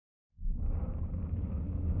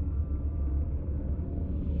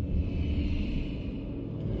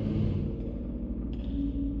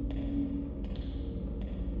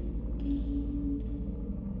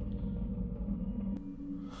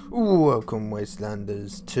Welcome,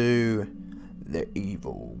 Wastelanders, to The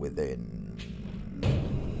Evil Within.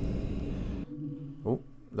 Oh,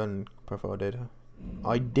 learn profile data.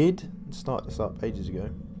 I did start this up ages ago.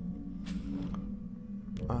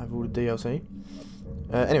 I have all the DLC.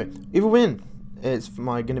 Anyway, Evil Within. It's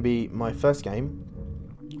going to be my first game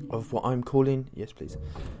of what I'm calling, yes please,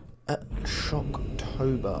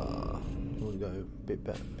 Shocktober. We'll go a bit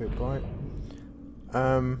better, bit bright.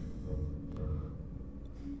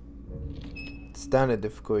 Standard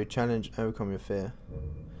difficulty, challenge, overcome your fear.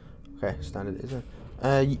 Okay, standard, isn't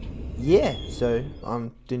it? Yeah, so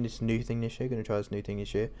I'm doing this new thing this year, gonna try this new thing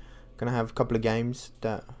this year. Gonna have a couple of games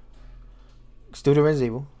that still do Resident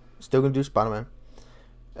Evil, still gonna do Spider-Man.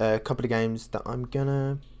 A couple of games that I'm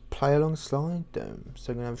gonna play alongside them.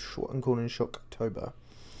 So I'm gonna have I'm calling Shocktober.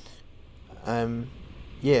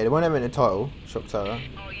 Yeah, they won't have it in the title, Shocktober.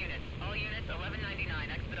 All units, 1199,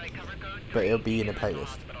 expedite cover code. But it'll be in the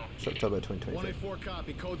playlist. Shocktober 2023. 184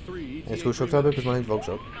 copy, code 3. It's called Shocktober because my name's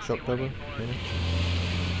vaultshock. Shocktober. You know?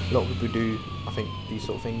 A lot of people do, I think, these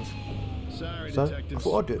sort of things. Sorry, So detectives. I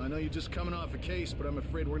thought I'd do it. I know you're just coming off a case, but I'm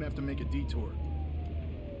afraid we're gonna have to make a detour.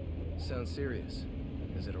 Sounds serious.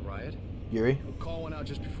 Is it a riot? Yuri. A call went out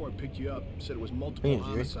just before I picked you up. Said it was multiple Thank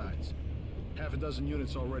you, Yuri. homicides. Half a dozen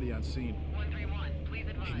units already on scene. 131, please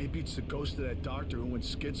advise. Hey, maybe it's the ghost of that doctor who went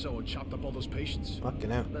schizo and chopped up all those patients.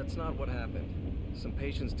 Fucking hell. That's not what happened. Some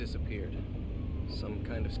patients disappeared. Some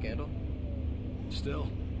kind of scandal? Still,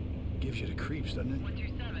 gives you the creeps, doesn't it?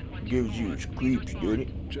 127, Gives you creeps,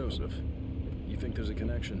 Yuri. Joseph, you think there's a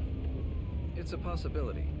connection? It's a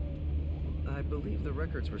possibility. I believe the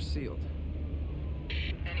records were sealed.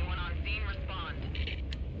 Anyone on scene, respond.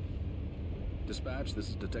 Dispatch, this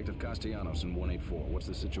is Detective Castellanos in 184. What's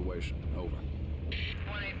the situation? Over.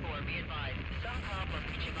 184, be advised. Some problem.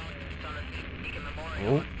 Jimenez on the scene. Beacon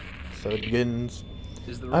Memorial. Oh, so it begins.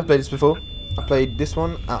 Is there I've played this before. I played this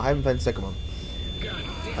one. I haven't played the second one.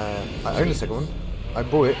 I own the second one. I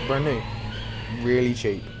bought it brand new, really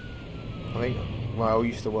cheap. I think where I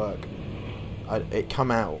used to work, it come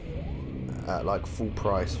out at like full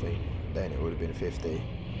price thing. Then it would have been 50,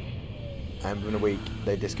 and within a week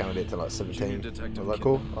they discounted it to like 17. I was like,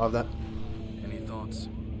 cool, I'll have that. Any thoughts?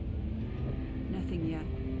 Nothing yet.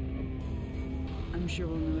 I'm sure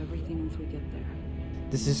we'll know everything once we get there.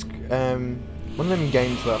 This is one of them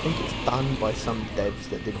games where I think it's done by some devs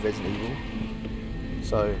that did Resident Evil.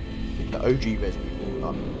 So the OG Resident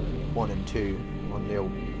Evil 1 and 2 on the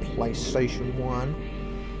old PlayStation 1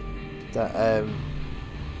 that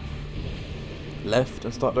left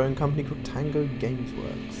and started their own company called Tango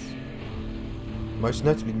Gameworks. Most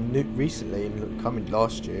notably recently, coming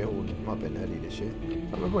last year, or it might have been early this year. I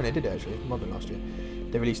don't remember when they did it actually, it might have been last year.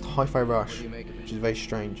 They released Hi-Fi Rush, which is very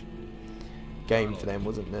strange. Game for them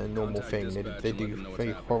wasn't a normal thing. They do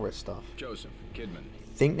very horror stuff. Joseph, Kidman.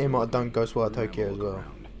 I think they might have done Ghostwire Tokyo as well.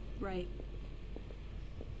 Right.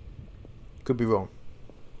 Could be wrong,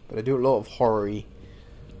 but they do a lot of horror-y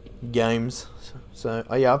games. So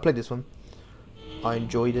yeah, I played this one. I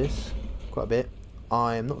enjoy this quite a bit.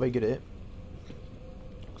 I am not very good at it,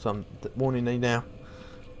 so I'm warning you now.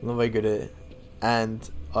 I'm not very good at it, and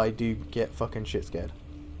I do get fucking shit scared.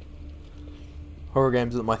 Horror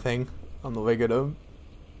games isn't my thing. I'm not very good at them.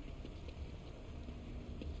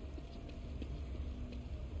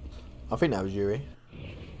 I think that was Yuri.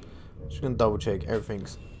 Just gonna double check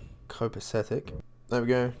everything's copacetic. There we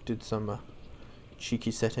go. Did some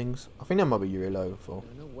cheeky settings. I think that might be Yuri low for.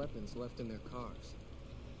 There are no weapons left in their cars.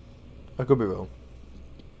 I could be wrong.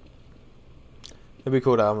 It'd be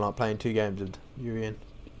cool that I'm like playing 2 games with Yuri in.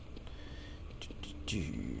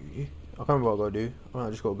 I can't remember what I gotta do. I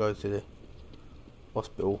just gotta go to the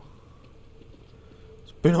hospital.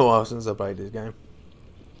 It's been a while since I played this game.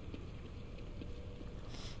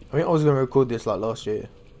 I think I was gonna record this like last year,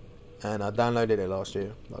 and I downloaded it last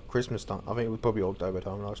year, like Christmas time. I think it was probably October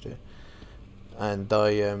time last year, and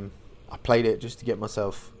I played it just to get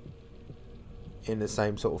myself in the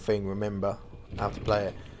same sort of thing, remember how to play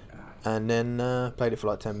it, and then played it for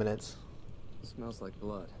like 10 minutes. Smells like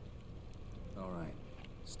blood. Alright,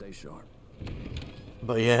 stay sharp.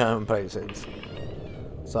 But yeah, I haven't played it since,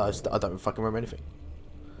 so I don't fucking remember anything.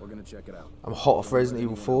 We're gonna check it out. I'm hot off Resident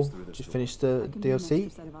Evil 4. Just finished the I can be an DLC.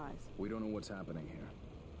 extra set of eyes. We don't know what's happening here.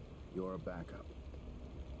 You're a backup.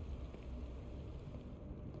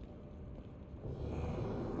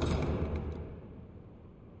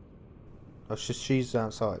 Oh, she's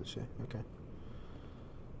outside, is she? Okay.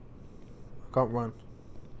 I can't run.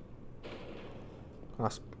 I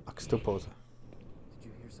can still pause her. Did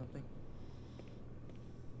you hear something?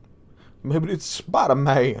 Maybe it's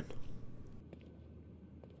Spider-Man.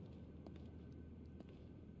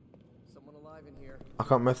 alive in here. I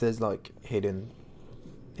can't remember if there's like hidden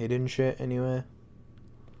shit anywhere.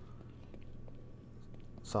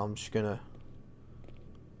 So I'm just gonna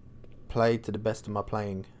play to the best of my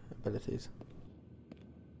playing abilities.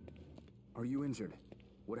 Are you injured?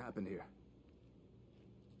 What happened here?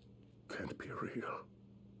 Can't be real.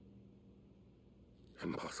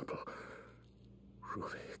 Impossible.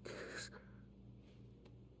 Ruvik is...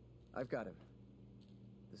 I've got him.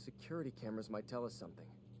 The security cameras might tell us something.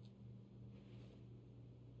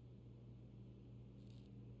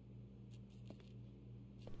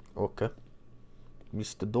 Okay.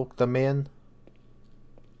 Mr. Doctor Man.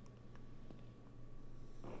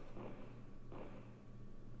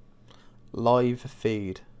 Live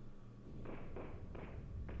feed.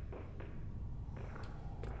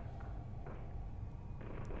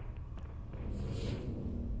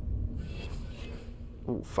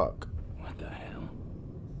 Oh fuck. What the hell?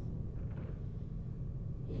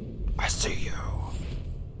 I see you.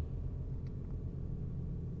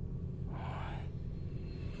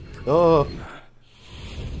 Oh.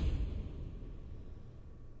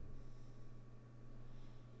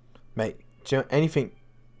 Mate, do you know anything?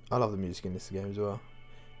 I love the music in this game as well.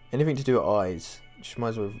 Anything to do with eyes, just might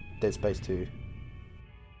as well have Dead Space 2.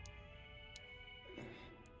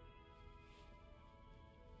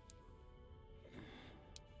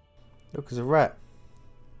 Look, there's a rat.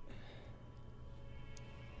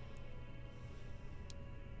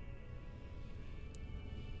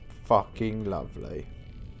 Fucking lovely.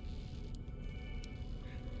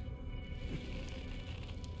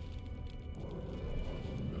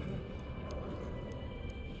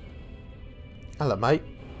 Hello, mate.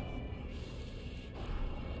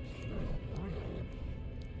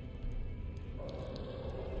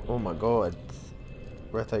 Oh my god.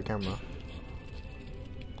 Rotate camera.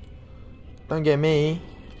 Don't get me.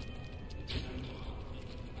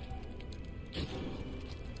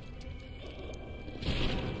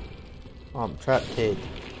 Oh, I'm trapped here.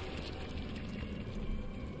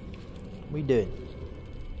 What are we doing?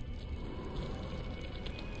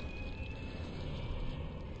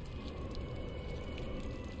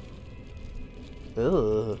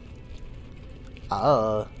 Ugh.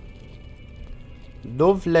 Ah.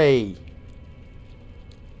 Lovely.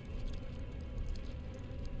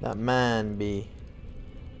 That man be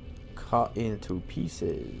cut into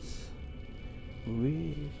pieces.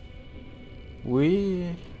 We.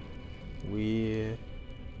 We. We.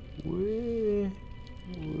 We.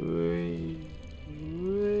 We.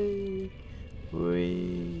 We.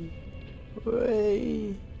 We.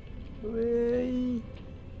 We. We.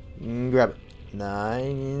 Grab it. Nah,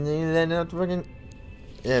 they're not fucking.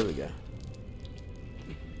 There we go.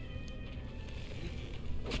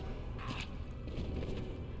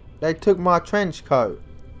 They took my trench coat.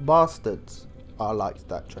 Bastards. I liked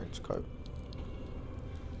that trench coat.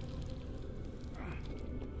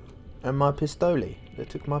 And my pistoli. They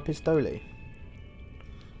took my pistoli.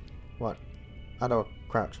 What? How do I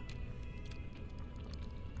crouch?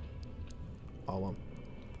 R1.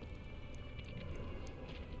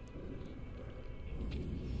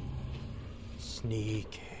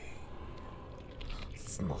 Sneaking.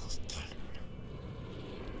 Sneaking.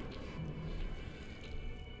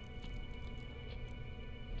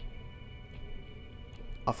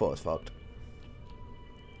 I thought it was fucked.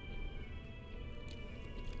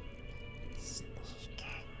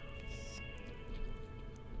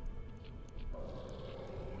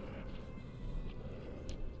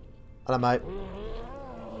 Hello, mate.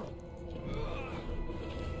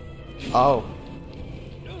 Oh.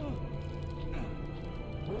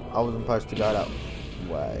 I wasn't supposed to go that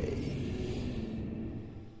way.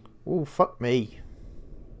 Ooh, fuck me.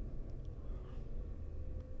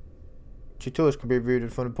 Tutorials can be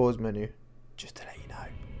viewed from the pause menu. Just to let you know.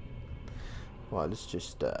 Right, let's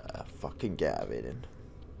just fucking get out of here then.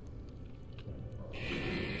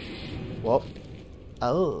 What?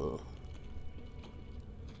 Oh.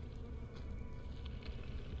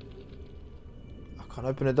 I can't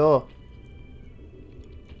open the door.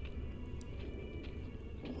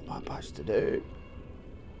 What am I supposed to do?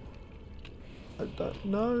 I don't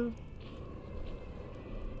know.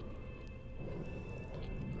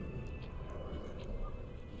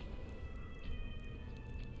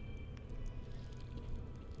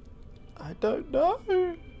 I don't know.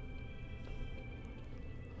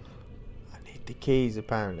 I need the keys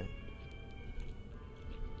apparently.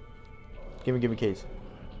 Give me keys.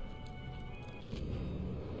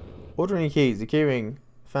 Ordering keys. The keyring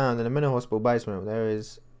found in the mental hospital basement. There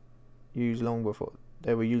is used long before.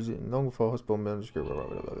 They were used long before hospital manuscript.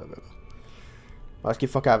 Let's get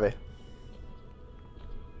fuck out of here.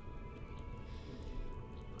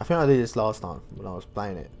 I think I did this last time when I was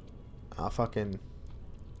playing it. I fucking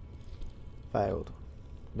failed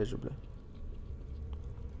miserably.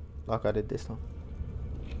 Like I did this time.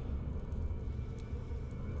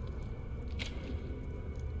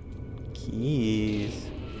 Keys.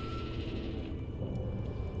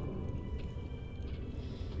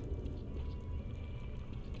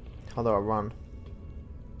 How do I run?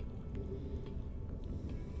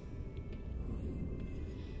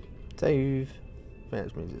 Save. I think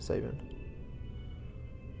that means it's saving.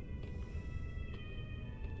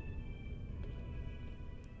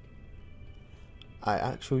 I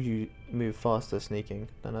actually move faster sneaking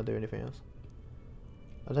than I do anything else.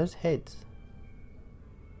 Are those heads?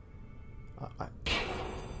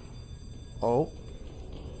 Oh.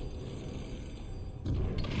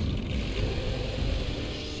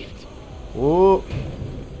 Whoa.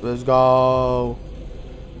 Let's go.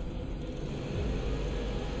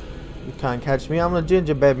 You can't catch me. I'm a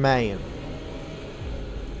gingerbread man.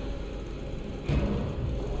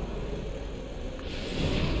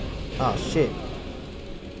 Oh shit.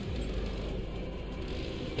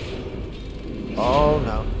 Oh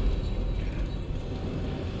no.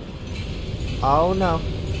 Oh no.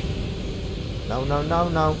 No, no, no,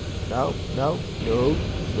 no. No, no, no,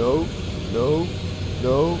 no, no,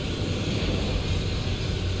 no.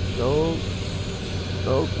 No.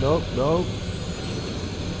 No, no, no.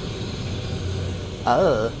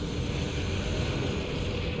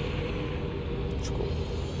 Cool.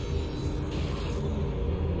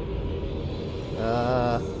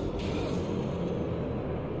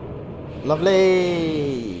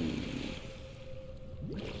 Lovely.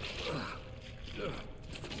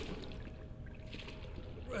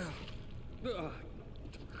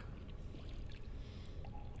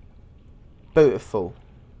 Beautiful.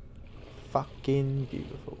 Fucking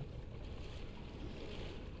beautiful.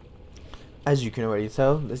 As you can already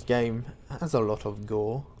tell, this game has a lot of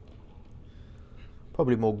gore.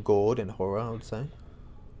 Probably more gore than horror, I would say.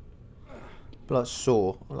 But like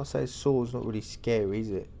Saw. When I say Saw's not really scary, is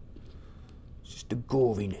it? It's just the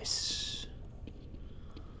goriness.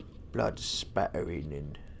 Blood spattering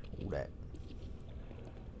and all that.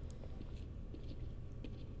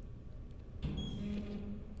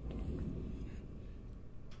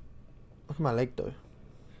 Look at my leg though.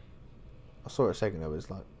 I saw it a second ago, it was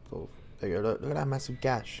like, sort of, there you go, look at that massive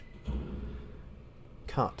gash.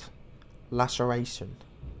 Cut. Laceration.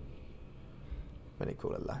 When they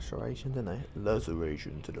call it laceration, don't they?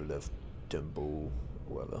 Laceration to the left temple,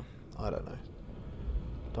 or whatever. I don't know.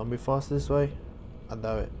 Don't be fast this way. I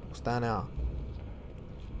know it. What's down now?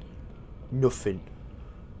 Nothing.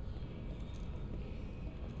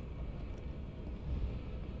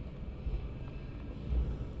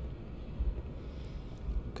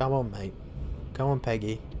 Come on, mate. Come on,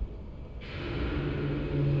 Peggy.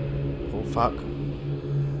 Oh, fuck.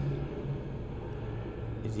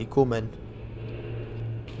 Is he coming?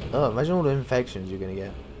 Oh, imagine all the infections you're gonna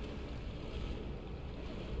get.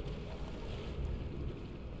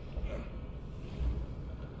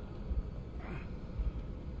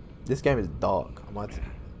 This game is dark.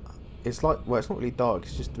 It's like, well, it's not really dark.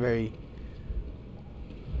 It's just very,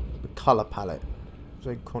 the color palette. It's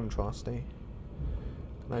very contrasty.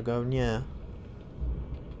 Can I go? Yeah.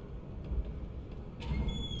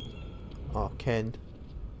 Oh, Ken.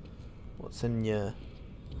 What's in here?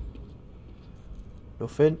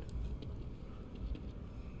 Nothing.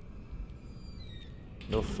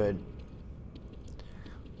 Nothing.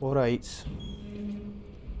 Alright.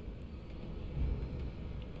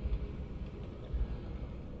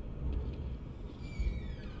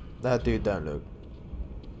 That dude don't look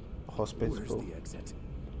hospitable. Where's the exit?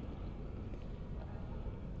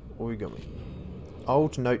 Origami.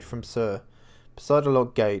 Old note from Sir. Beside a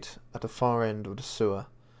locked gate at the far end of the sewer,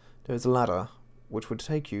 there is a ladder which would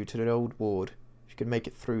take you to the old ward. If you could make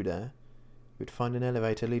it through there, you would find an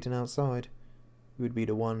elevator leading outside. You would be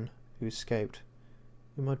the one who escaped.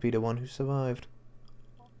 You might be the one who survived.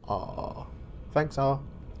 Ah, thanks, R.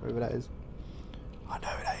 Whoever that is. I know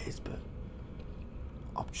who that is, but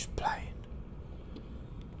I'm just playing.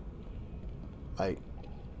 Like,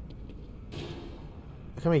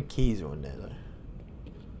 look how many keys are on there, though.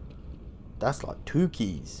 That's like 2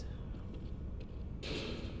 keys.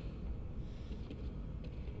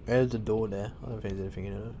 There's the door there. I don't think there's anything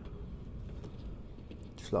in it, though.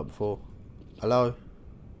 Just like before. Hello?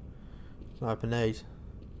 Can I open these?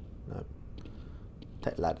 No.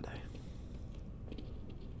 Take the ladder, though.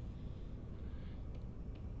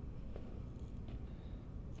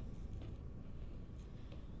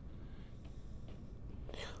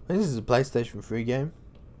 This is a PlayStation 3 game,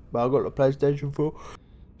 but I got the PlayStation 4.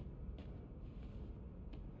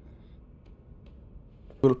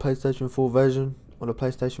 Got a PlayStation 4 version on a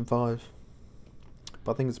PlayStation 5.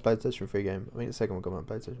 But I think it's a PlayStation 3 game. I think the second one got on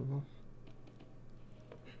PlayStation 4.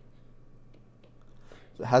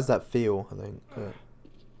 So it has that feel, I think. But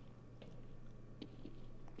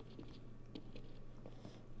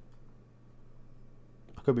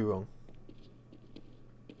I could be wrong.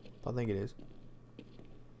 I think it is.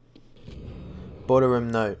 Border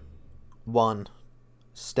room note. 1.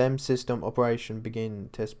 STEM system operation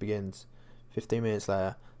test begins. 15 minutes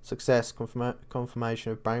later. Success.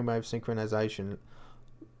 Confirmation of brainwave synchronization.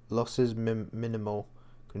 Losses minimal.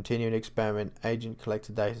 Continuing experiment. Agent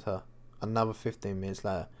collected data. Another 15 minutes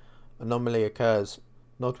later. Anomaly occurs.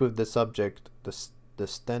 Not with the subject. The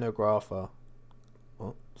stenographer.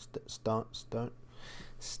 What? Stenographer?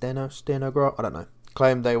 I don't know.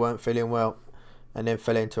 Claimed they weren't feeling well. And then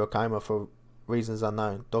fell into a coma for reasons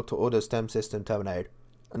unknown. Doctor orders STEM system terminated.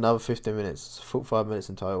 Another 15 minutes, 45 minutes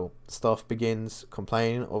in total. Staff begins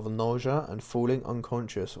complaining of nausea and falling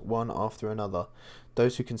unconscious one after another.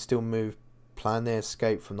 Those who can still move plan their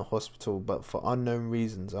escape from the hospital, but for unknown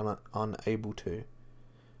reasons are unable to.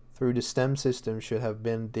 Through the STEM system should have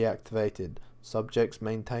been deactivated. Subjects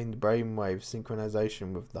maintained brainwave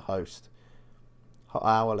synchronization with the host. An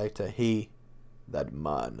hour later, that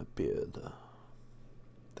man appeared.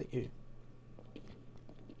 Thank you.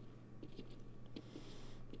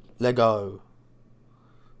 Lego.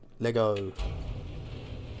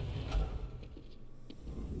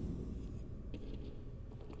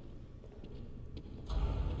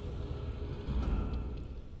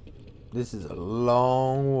 This is a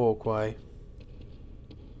long walkway.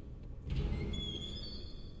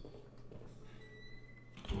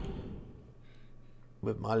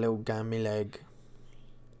 With my little gammy leg.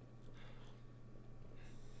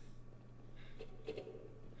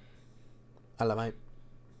 Hello, mate.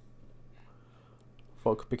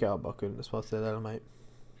 Thought I could pick it up, but I couldn't. That's why I said hello, mate.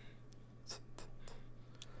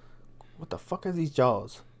 What the fuck are these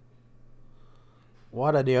jars? Why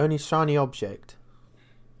are they the only shiny object?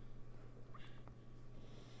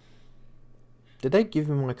 Did they give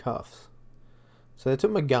me my cuffs? So they took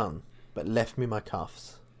my gun, but left me my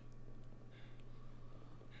cuffs.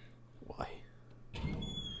 Why?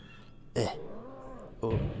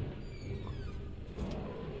 Oh.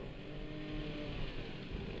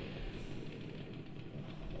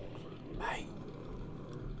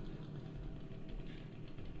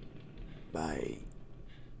 Bye.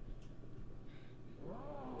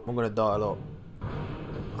 I'm gonna die a lot.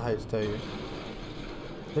 I hate to tell you.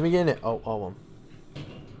 Let me get in it. Oh, hold on.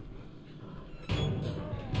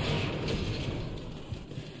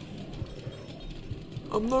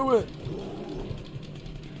 I'm nowhere.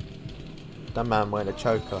 That man wearing a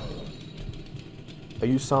choker. Are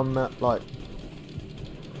you some like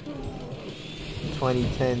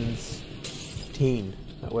 2010s teen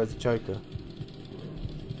that wears a choker?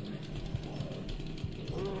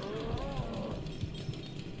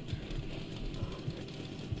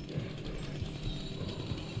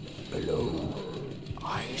 Hello,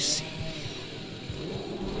 I see.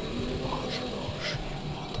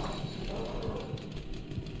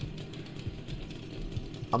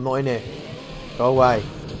 I'm not in here. Go away.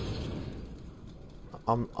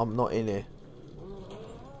 I'm not in here.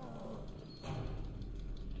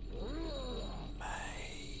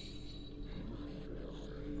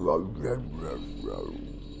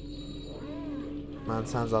 Man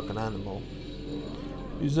sounds like an animal.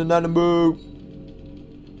 He's an animal.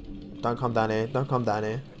 Don't come down here. Don't come down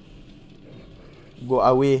here. Go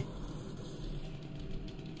away.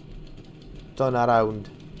 Turn around.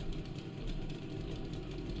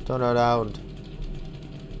 Turn around.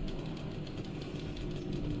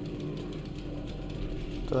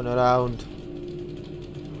 Turn around.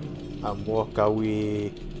 And walk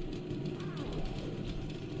away.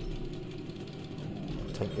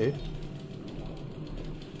 Thank you.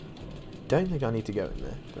 Don't think I need to go in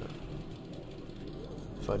there, but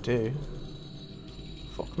if I do,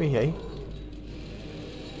 fuck me, hey?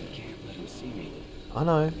 Can't let him see me. I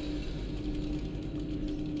know.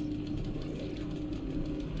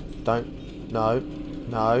 Don't. No.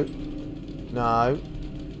 No. No.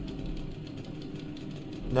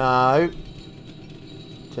 No.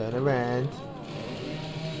 Turn around.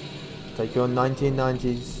 Take your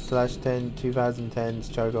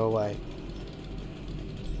 1990s/2010s choker away.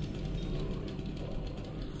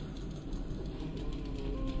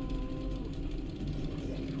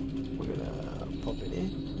 We're gonna pop it in.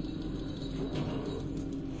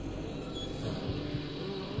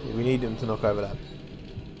 Yeah, we need them to knock over that.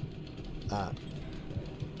 I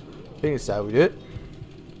think it's how we do it.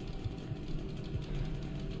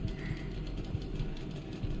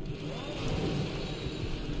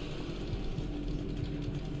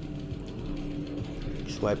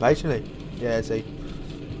 Just wait patiently. Yeah, see.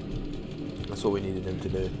 That's what we needed him to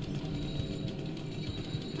do.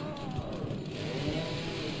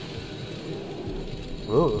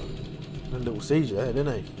 Oh, a little siege there,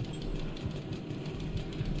 didn't he?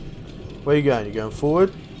 Where are you going? You going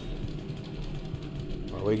forward?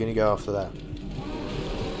 Or are we going to go after that?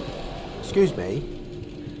 Excuse me.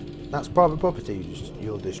 That's private property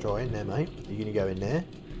you're destroying there, mate. You're going to go in there.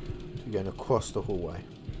 You're going across the hallway.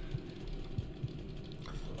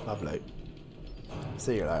 Lovely.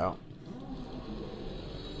 See you later.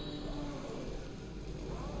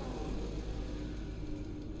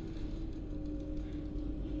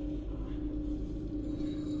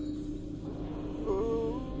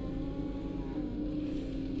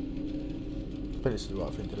 I think this is the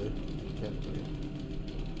right thing to do. Yeah.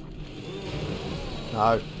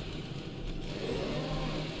 No.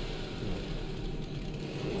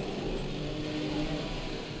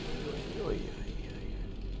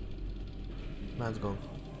 Man's gone.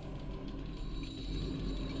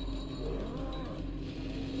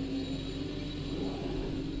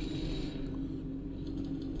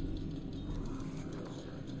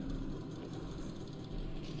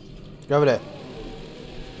 Go over there.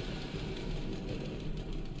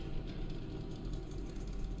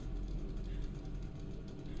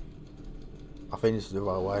 I think this is the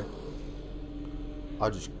right way. I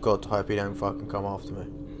just got to hope he don't fucking come after me.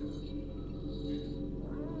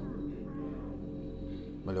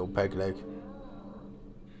 My little peg leg.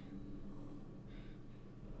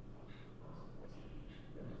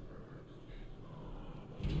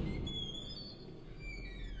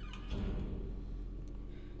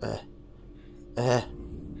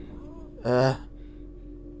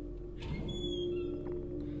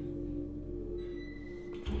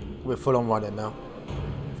 We're full on running now.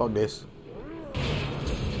 Fuck this.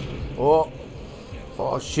 Oh.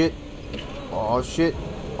 Oh shit. Oh shit.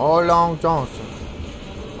 Oh Long Johnson.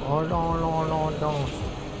 Oh Long Johnson.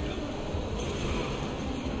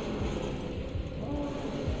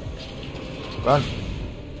 Run.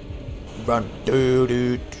 Run. Do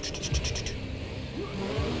do.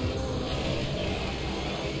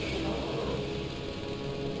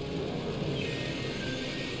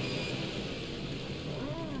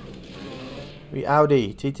 We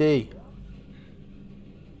Audi TT.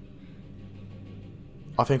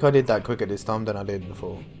 I think I did that quicker this time than I did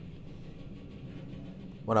before.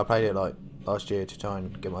 When I played it like last year to try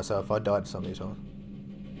and get myself, I died so many times.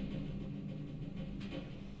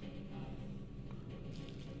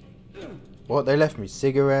 What? They left me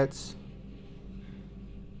cigarettes.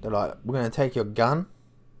 They're like, we're gonna take your gun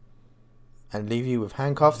and leave you with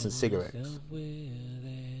handcuffs and cigarettes.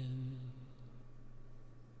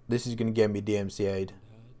 This is gonna get me DMCA'd.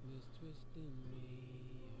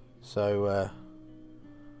 So I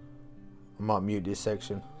might mute this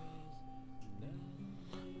section.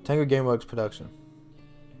 Tango Gameworks production.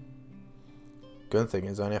 Good thing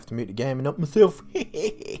is I only have to mute the game and not myself.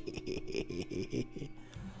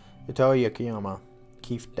 Victoriano Kiyama,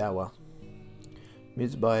 Keith Dawa.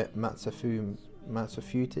 Music by Matsafumi.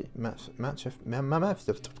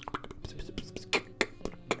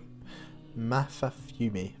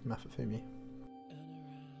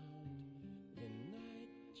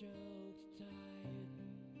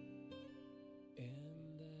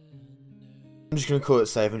 I'm just gonna call it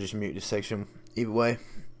safe and just mute this section. Either way,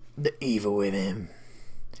 the evil with him.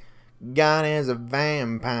 God is a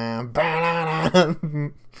vampire.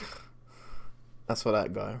 That's what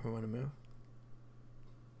that guy reminded me of.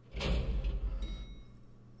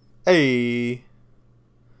 Hey,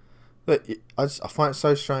 look, I find it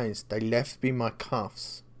so strange. They left me my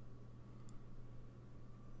cuffs.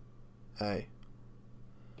 Hey,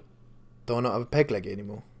 do I not have a peg leg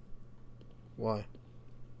anymore? Why?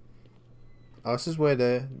 Oh, this is where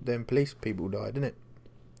them police people died, isn't it?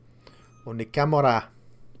 On the camera.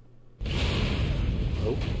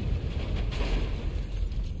 Oh.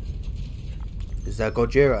 Is that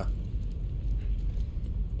Gojira?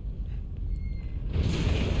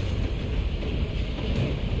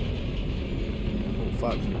 Oh,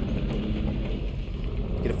 fuck.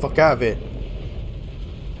 Get the fuck out of here.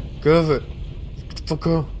 Get out of it. Get the fuck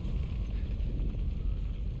out.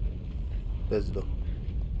 There's the door.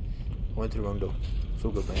 I went to the wrong door. It's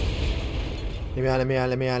all good, man. Let me out, let me out,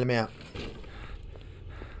 let me out, let me out.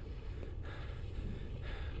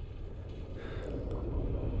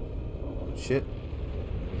 Shit.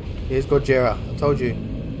 Here's Gojira. I told you.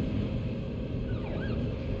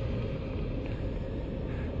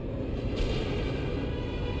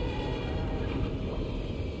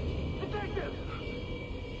 Detective!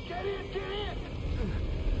 Get in, get in!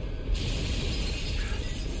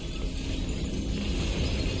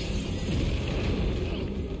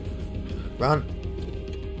 Run.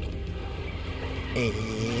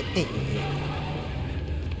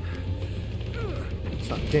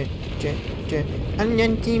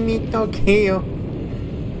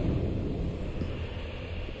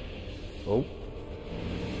 Oh.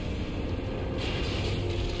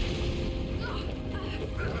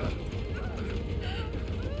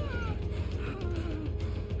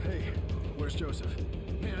 Hey, where's Joseph?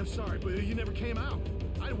 Man, I'm sorry, but you never came out.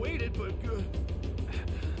 I waited, but...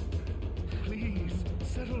 Please,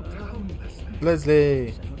 settle down, Leslie.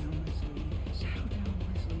 Leslie. Settle down,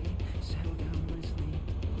 Leslie. Settle down,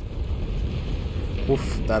 Leslie.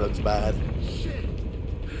 Oof, that looks bad. Shit!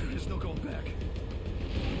 There's no going back.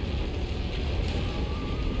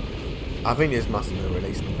 I think this must have been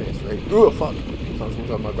released on PS3. Oh fuck!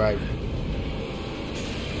 Someone's on my grave.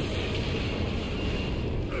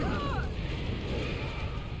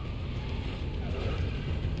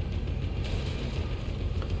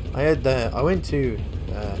 I went to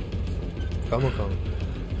Comic-Con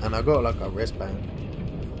and I got like a wristband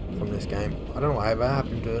from this game. I don't know whatever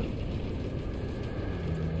happened to it.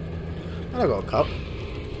 And I got a cup.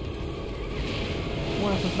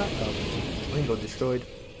 What happened to that cup? I think it got destroyed.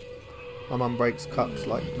 My mum breaks cups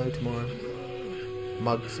like no tomorrow.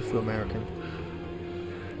 Mugs if you're American.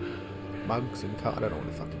 Mugs and cup, I don't know what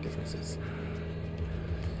the fucking difference is.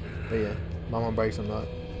 But yeah, my mum breaks them like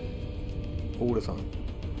all the time.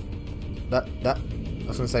 I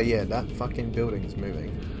was gonna say, yeah, that fucking building is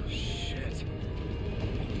moving. Shit.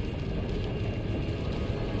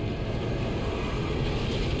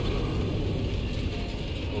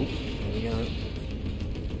 Oh, there we go.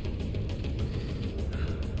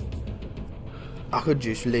 I could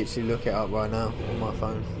just literally look it up right now on my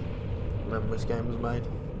phone. Remember when this game was made.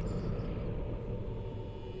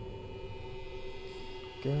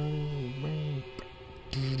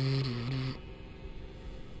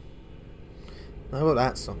 I got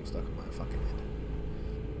that song stuck in my fucking head.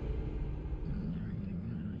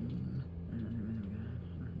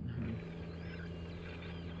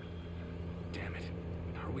 Damn it.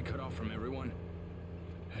 Are we cut off from everyone?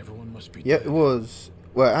 Everyone must be Yeah, dead. it was.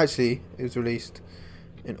 Well, actually, it was released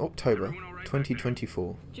in October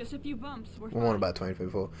 2024. Just a few bumps. We're Well, what fine. about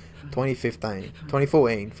 2024? 2015.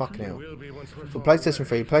 2014. Fucking hell. Will be once we're For far PlayStation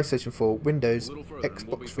 3, PlayStation 4, Windows,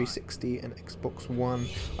 Xbox 360, and Xbox One.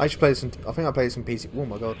 I actually played this on, I think I played this on PC. Oh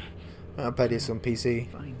my god. I think I played this on PC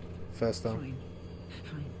Fine. first time. Fine.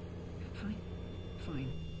 Fine. Fine. Fine.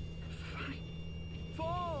 Fine.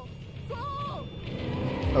 Fall! Fall!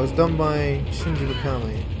 It was done by Shinji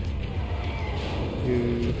Mikami.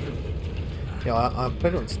 Who... Yeah, I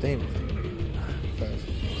played it on Steam, I think. First.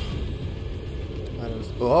 And it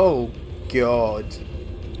was... Oh, God.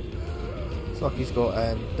 It's like he's got,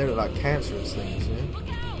 they look like cancerous things, you know?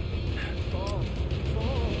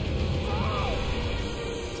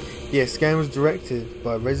 Yes, the game was directed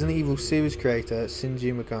by Resident Evil series creator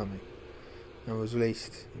Shinji Mikami and was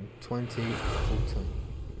released in 2014.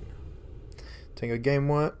 Tango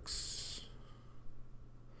Gameworks.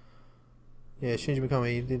 Yeah, Shinji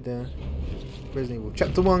Mikami did Resident Evil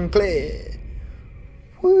Chapter 1 clear.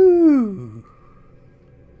 Woo!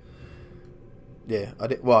 Yeah, I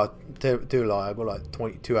did. Well, do lie. I got like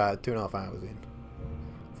 22 hours, 2.5 hours in.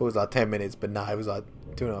 I thought it was like 10 minutes, but no, it was like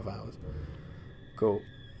 2.5 hours. Cool.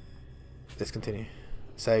 Let's continue.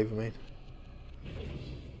 Save, I mean.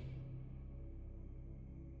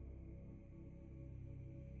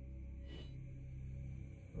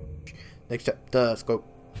 Next chapter. Let's go.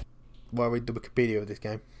 Well, read the Wikipedia of this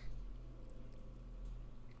game.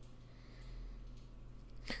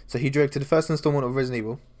 So he directed the first installment of Resident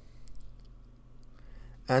Evil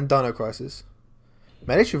and Dino Crisis.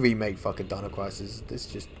 Man, they should remake fucking Dino Crisis. This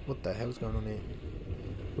just, what the hell's going on here?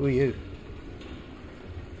 Who are you?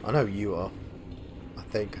 I know who you are. I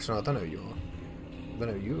think. Actually, I don't know who you are. I don't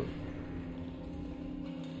know who you are.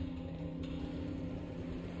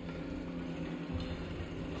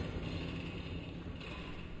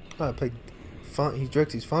 Oh, I played. He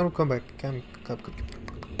directed his Final Combat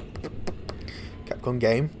Capcom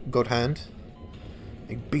game, God Hand.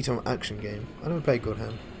 A beat 'em action game. I never played God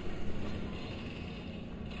Hand.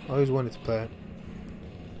 I always wanted to play it.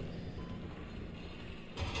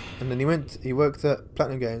 And then he worked at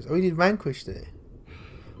Platinum Games. Oh, he did Vanquish there.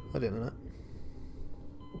 I didn't know that.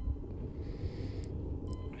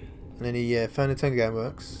 And then he founded Tango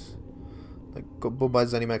Gameworks. Like, got bought by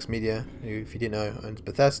ZeniMax Media, who, if you didn't know, owns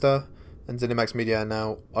Bethesda. And ZeniMax Media are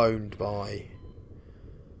now owned by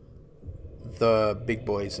the big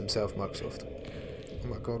boys themselves, Microsoft. Oh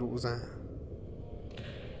my god, what was that?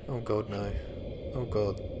 Oh god, no. Oh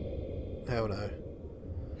god. Hell no.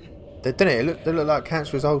 They didn't it? They look like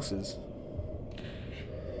cancerous ulcers.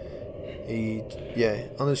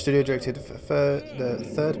 On the studio directed the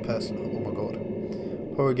third person, oh my god,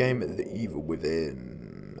 horror game The Evil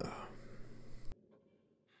Within.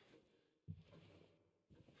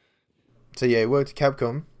 So yeah, he worked at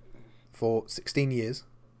Capcom for 16 years.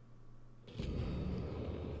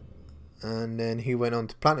 And then he went on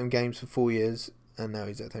to Platinum Games for 4 years, and now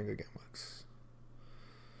he's at Tango Gameworks.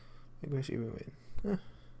 English Evil Within. Huh.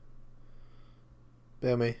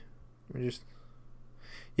 Bear me. Let me just...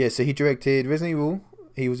 Yeah, so he directed Resident Evil.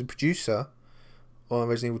 He was a producer on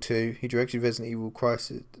Resident Evil 2. He directed Resident Evil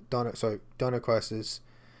Crisis, Dino Crisis,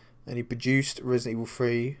 and he produced Resident Evil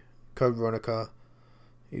 3, Code Veronica.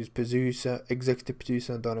 He was executive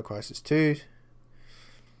producer on Dino Crisis 2.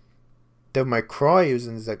 Devil May Cry, he was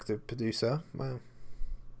an executive producer. Wow.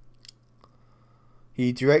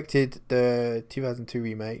 He directed the 2002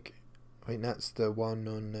 remake. I think that's the one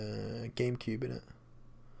on GameCube, innit?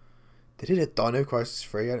 They did a Dino Crisis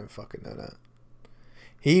 3, I didn't fucking know that.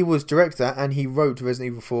 He was director and he wrote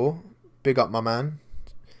Resident Evil 4. Big up my man.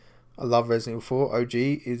 I love Resident Evil 4. OG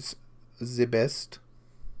is the best.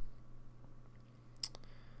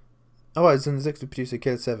 Oh, it's an executive producer,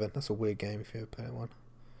 Killer 7. That's a weird game if you ever play that one.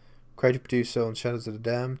 Creative producer on Shadows of the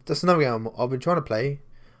Damned. That's another game I've been trying to play.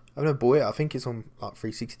 I've never bought it. I think it's on like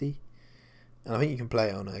 360. And I think you can play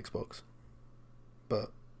it on an Xbox.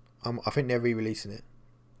 But I think they're re-releasing it.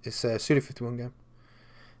 It's a Suda 51 game.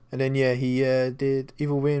 And then yeah, he did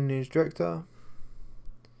Evil Within as director.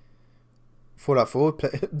 Fallout 4,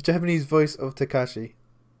 Japanese voice of Takashi.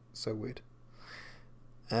 So weird.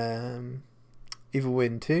 Evil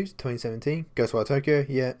Within 2, 2017. Ghostwire Tokyo,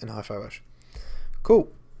 yeah, and Hi-Fi Rush. Cool.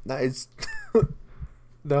 That is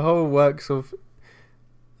the whole works of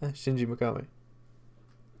Shinji Mikami.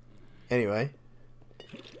 Anyway,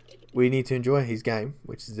 we need to enjoy his game,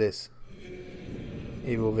 which is this.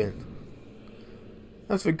 Evil Within.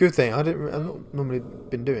 That's a good thing. I've not normally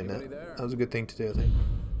been doing that. That was a good thing to do, I think.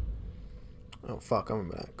 Oh fuck, I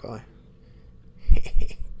remember that guy.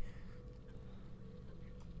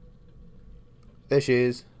 There she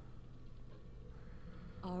is.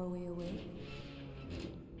 Are we awake?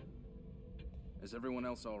 Is everyone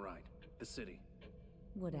else all right? The city.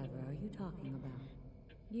 Whatever are you talking about?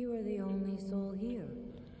 You are the only soul here.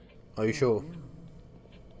 Are you sure?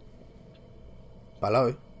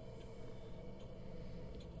 Hello?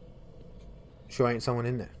 Sure ain't someone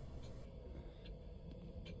in there?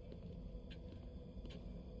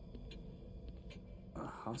 A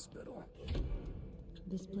hospital.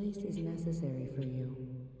 This place is necessary for you.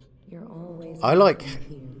 You're always. I like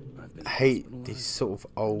here. hate these sort of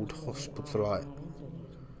old hospital like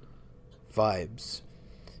vibes.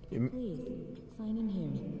 Please sign in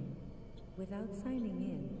here. Without signing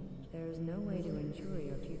in, there is no way to ensure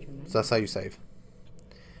your future. So that's how you save.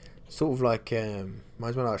 Sort of like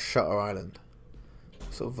reminds me of like Shutter Island.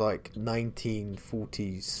 Sort of like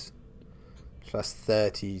 1940s /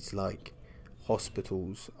 30s like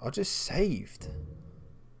hospitals are just saved.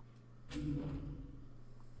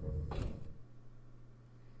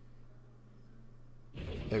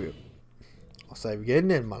 There we go. I'll save again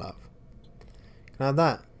in my love. Can I have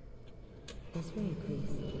that? This way, please.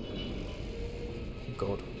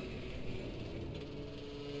 God.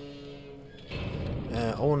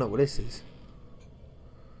 I want to know what this is.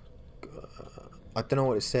 I don't know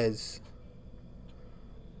what it says.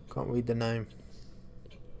 Can't read the name.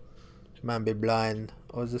 Man be blind.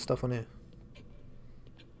 Oh, is there stuff on here?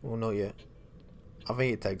 Well, not yet. I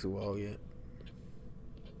think it takes a while yet.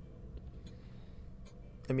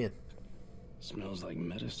 Let me in. Smells like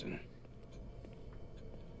medicine.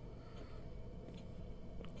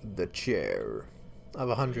 The chair. I have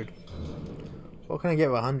 100. What can I get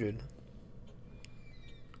with 100?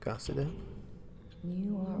 Can I sit down?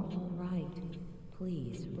 You are all right.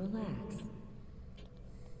 Please relax.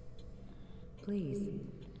 Please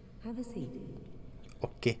have a seat.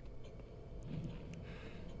 Okay.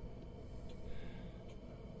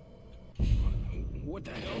 What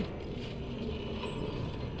the hell?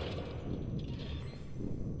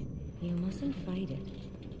 You mustn't fight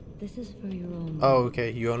it. This is for your own. Oh,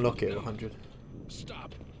 okay. You unlock it at 100.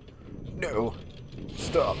 Stop. No.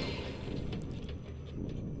 Stop.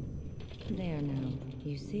 There now.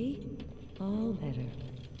 You see? All better.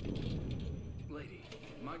 Lady,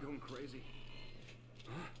 am I going crazy?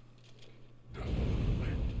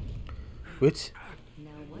 What?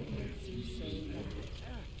 Now what makes you say that?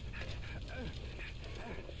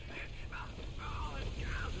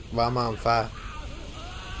 Why am I on fire?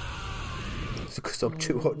 It's because I'm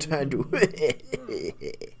too hot to handle.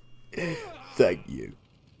 Thank you.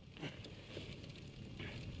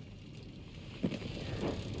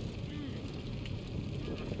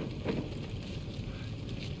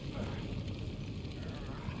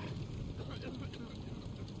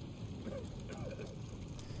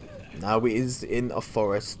 Now it is in a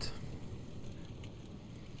forest.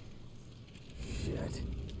 Shit.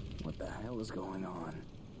 What the hell is going on?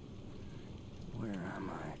 Where am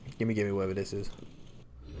I? Give me whatever this is.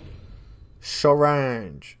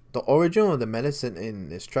 Syringe. The origin of the medicine in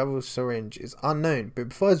this travel syringe is unknown, but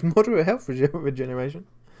provides moderate health regeneration.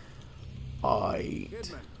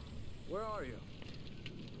 Kidman, where are you?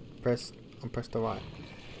 Press the right.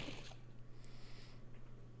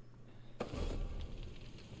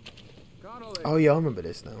 Connelly. Oh yeah, I remember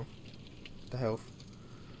this now. The health.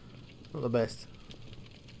 Not the best.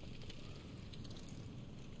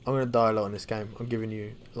 I'm gonna die a lot in this game. I'm giving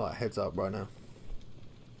you like a heads up right now.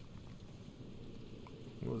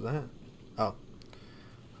 What was that? Oh.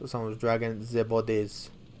 So someone was dragging their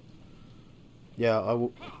bodies. Yeah, I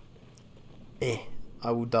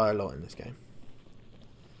will die a lot in this game.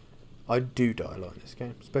 I do die a lot in this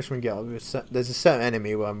game. Especially when you get up with there's a certain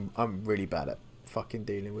enemy where I'm really bad at fucking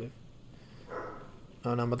dealing with.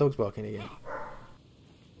 Oh no, my dog's barking again.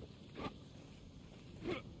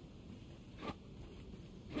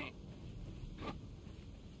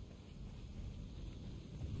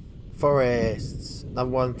 Forests. Another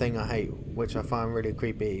one thing I hate, which I find really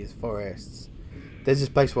creepy, is forests. There's this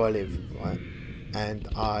place where I live, right? And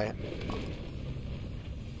oh,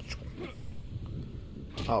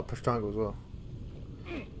 push triangle as well.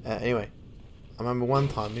 Anyway, I remember one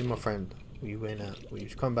time, me and my friend, we went out. We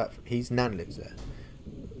was coming back. His nan lives there.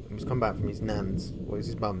 He was coming back from his nan's, well, it's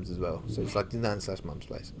his mum's as well. So it's like his nan slash mum's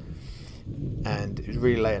place. And it was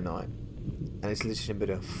really late at night, and it's literally in the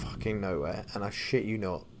middle of fucking nowhere. And I shit you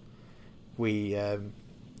not, we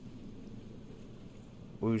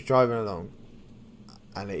was driving along,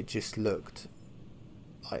 and it just looked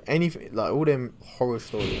like anything, like all them horror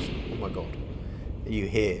stories. Oh my god, that you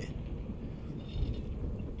hear,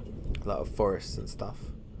 like of forests and stuff.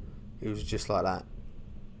 It was just like that.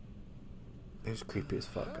 It was creepy as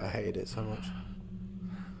fuck. I hated it so much.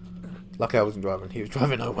 Luckily I wasn't driving. He was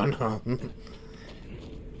driving. I went home.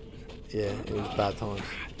 Yeah, it was bad times.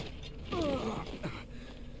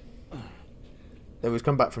 They was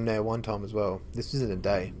come back from there one time as well. This was in a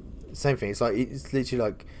day. Same thing. It's like it's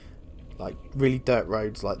literally like really dirt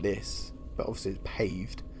roads like this, but obviously it's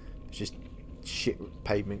paved. It's just shit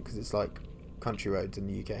pavement because it's like country roads in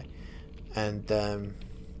the UK. And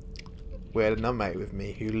we had another mate with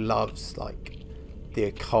me who loves like the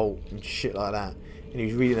occult and shit like that. And he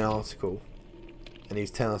was reading an article, and he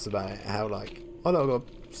was telling us about it, how like, oh look, I got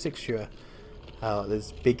a 6-year. How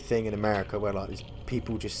there's a big thing in America where like these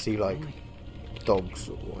people just see like dogs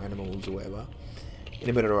or animals or whatever in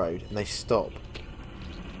the middle of the road, and they stop,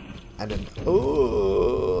 and then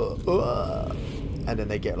and then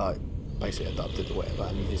they get like basically adopted or whatever,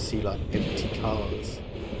 and you just see like empty cars.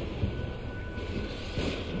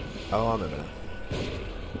 Oh, I remember that.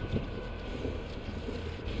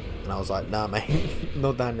 And I was like, nah mate,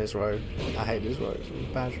 not down this road. I hate this road. It's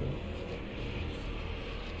a bad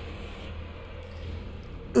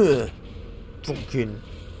road. Fucking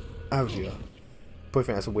Avia. Probably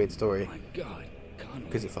think that's a weird story. My God, Connelly.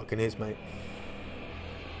 Because it fucking is, mate.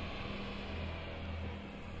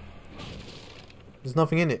 There's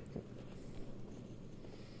nothing in it.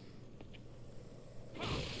 But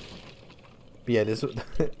yeah, there's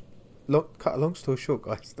cut a long story short,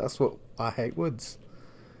 guys. That's what I hate woods,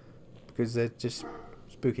 because they're just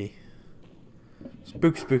spooky.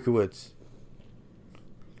 Spooky woods.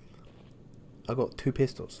 I got 2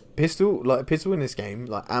 pistols. Pistol in this game,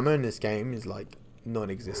 like ammo in this game is like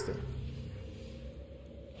non-existent.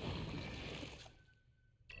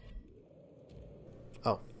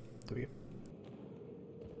 Oh, W.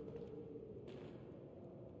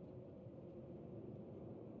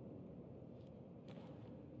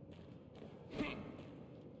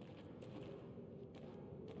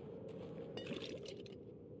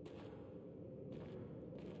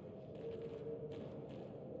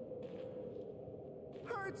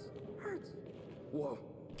 Hurts. Whoa.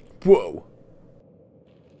 Whoa.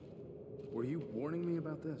 Were you warning me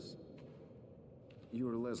about this? You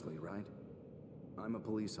are Leslie, right? I'm a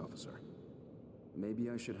police officer. Maybe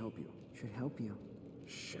I should help you. Should help you.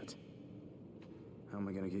 Shit. How am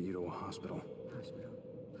I gonna get you to a hospital?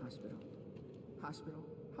 Hospital!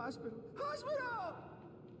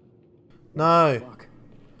 No. Fuck.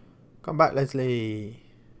 Come back, Leslie.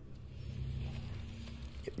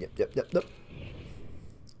 Yep.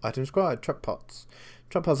 Items required. Trap pots.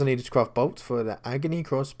 Trap pots are needed to craft bolts for the agony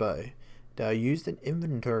crossbow. They are used in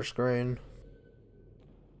inventory screen.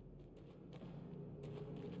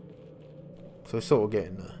 So sort of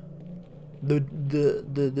getting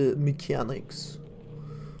the mechanics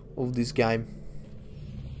of this game.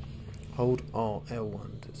 Hold R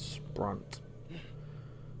L1 to sprint. front.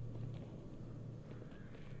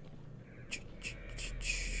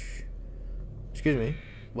 Excuse me,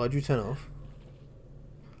 why'd you turn off?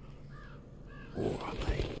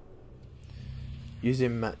 Alright.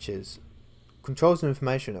 Using matches. Controls and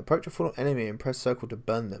information. Approach a fallen enemy and press circle to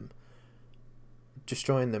burn them,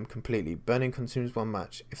 destroying them completely. Burning consumes one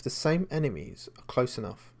match. If the same enemies are close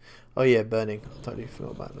enough. Oh yeah, burning. I totally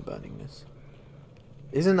forgot about the burningness.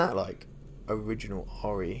 Isn't that like original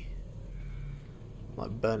RE?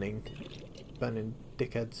 Like burning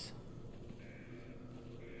dickheads.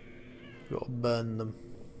 You gotta burn them.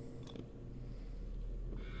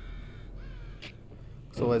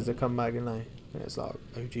 So always they come back and it's like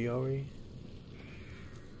OG RE.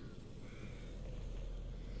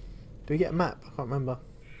 Do we get a map? I can't remember.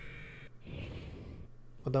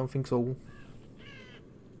 I don't think so.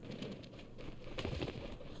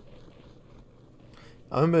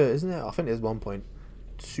 I remember, isn't it? I think there's one point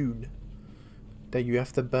soon that you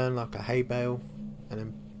have to burn like a hay bale and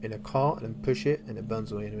then in a cart and then push it and it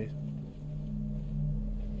burns all the enemies.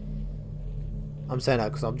 I'm saying that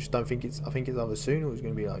because I just don't think it's. I think it's either soon or it's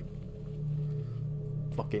going to be like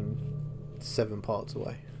fucking 7 parts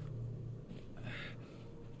away.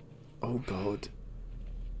 Oh god.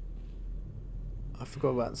 I forgot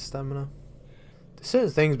about the stamina. There's certain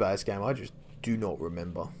things about this game I just do not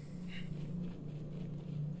remember.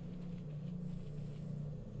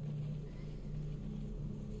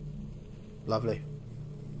 Lovely.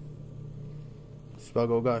 So I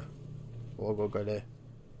gotta go. Or I gotta go there.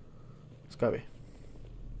 Let's go.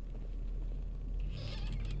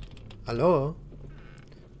 Hello?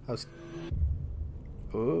 How's...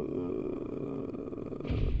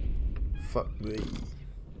 Fuck me.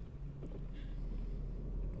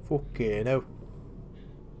 Fucking hell.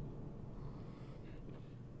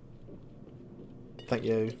 Thank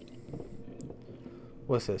you.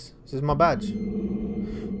 What's this? This is my badge.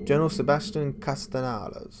 General Sebastian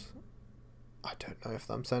Castellanos. I don't know if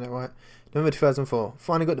I'm saying it right. November 2004.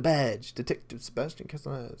 Finally got the badge. Detective Sebastian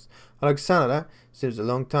Castellanos. I like the sound of that. Seems a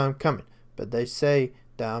long time coming. But they say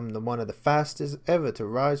that I'm one of the fastest ever to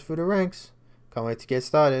rise through the ranks. Can't wait to get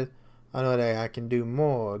started. I know that I can do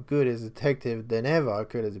more good as a detective than ever I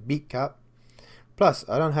could as a beat cop. Plus,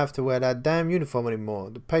 I don't have to wear that damn uniform anymore.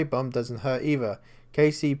 The pay bump doesn't hurt either.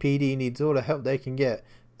 KCPD needs all the help they can get.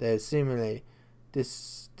 They're seemingly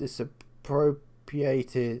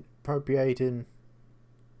disappropriating I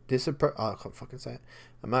can't fucking say it.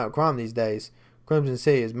 Amount of crime these days. Crimson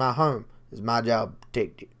City is my home. It's my job.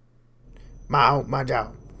 Take it. My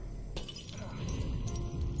job.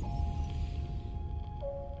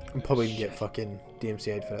 I'm probably gonna get fucking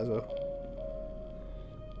DMCA'd for that as well.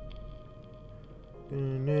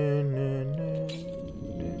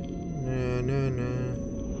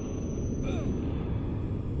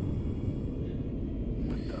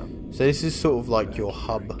 So this is sort of like your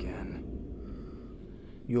hub.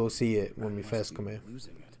 You'll see it when we first come here.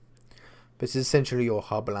 But it's essentially your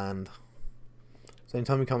hub land. So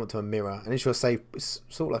anytime you come up to a mirror, and it's your save, it's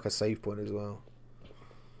sort of like a save point as well.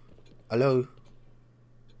 Hello?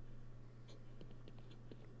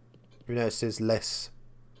 You notice there's less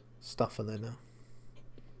stuff on there now.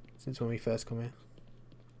 Since when we first come here.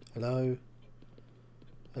 Hello?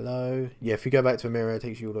 Hello? Yeah, if you go back to a mirror, it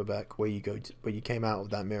takes you all the way back where you go to, where you came out of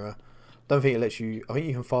that mirror. I don't think it lets you. I think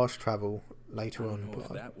you can fast travel later on. But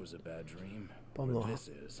that was a bad dream. But I'm not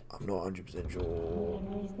 100% sure.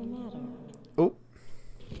 What is the matter? Oh.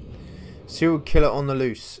 Serial killer on the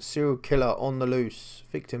loose. Serial killer on the loose.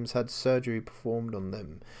 Victims had surgery performed on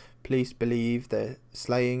them. Police believe they're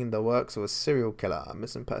slaying the works of a serial killer.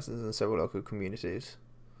 Missing persons in several local communities.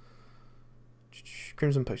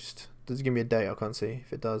 Crimson Post. Does it give me a date? I can't see.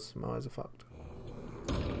 If it does, my eyes are fucked.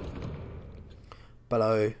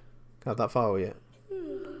 Below. Can I have that file yet?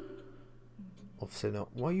 Obviously not.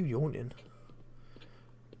 Why are you yawning?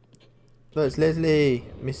 Look, it's Leslie.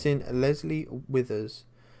 Missing Leslie Withers.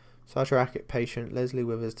 Psychiatric patient Leslie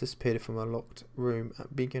Withers disappeared from a locked room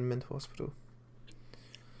at Beacon Mental Hospital.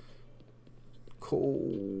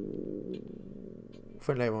 Cool. I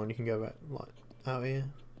think later on you can go back, like, out here.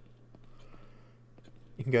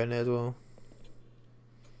 You can go in there as well.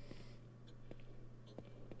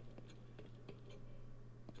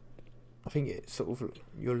 I think it's sort of,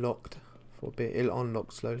 you're locked for a bit. It'll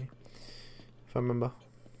unlock slowly, if I remember.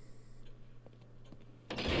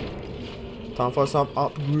 Time for some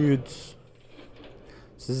upgrades.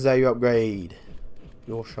 This is how you upgrade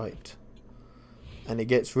your shite. And it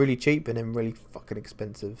gets really cheap and then really fucking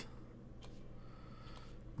expensive.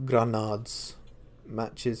 Grenades.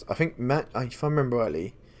 Matches. I think, if I remember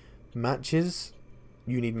rightly, matches,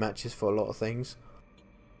 you need matches for a lot of things.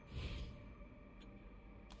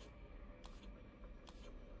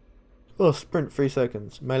 Oh, sprint 3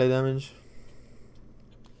 seconds. Melee damage.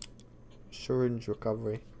 Syringe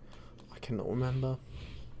recovery. I cannot remember.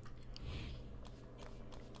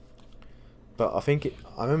 But I think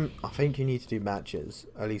I think you need to do matches.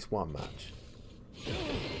 At least one match.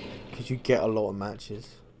 Because you get a lot of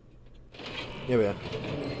matches. Here we go.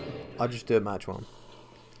 I'll just do a match one.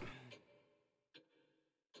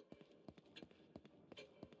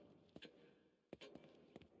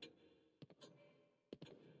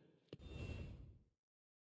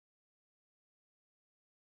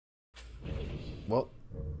 What?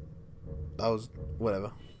 That was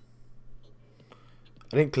whatever.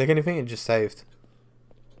 I didn't click anything, it just saved.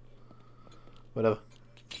 Whatever.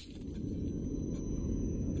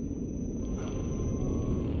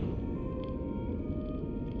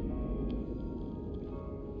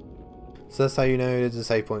 So that's how you know there's a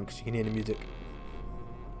save point, because you can hear the music.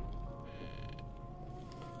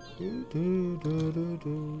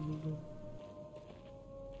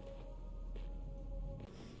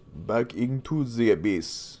 Back into the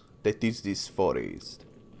abyss that is this forest.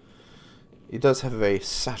 It does have a very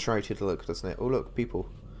saturated look, doesn't it? Oh look, people.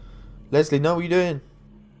 Leslie, no, what are you doing?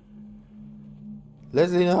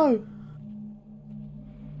 Leslie, no!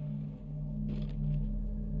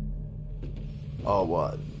 Oh,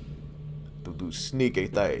 what? To do sneak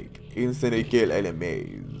attack, instantly kill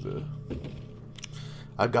enemies.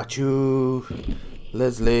 I got you,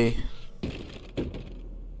 Leslie.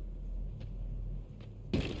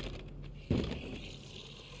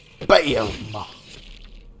 BAM!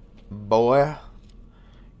 Boy,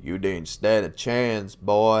 you didn't stand a chance,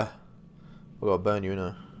 boy. We're gonna burn you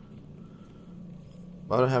now.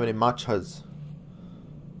 I don't have any matchas.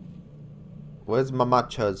 Where's my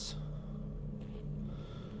matchas?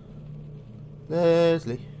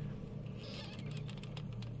 Leslie.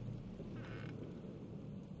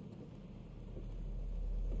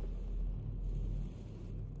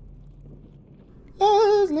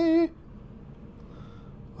 Leslie.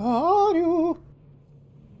 Where are you?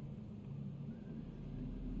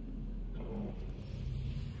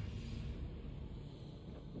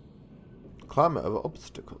 Climate of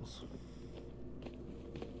obstacles.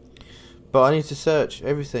 But I need to search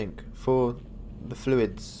everything for the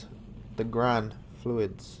fluids. The gran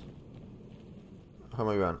fluids. How am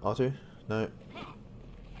I going? R2? No.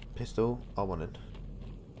 Pistol? I wanted.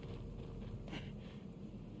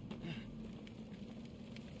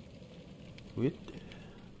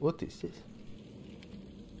 What is this?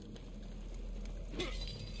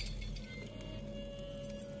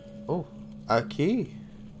 Oh, a key.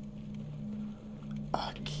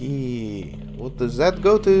 A key. What does that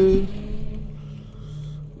go to?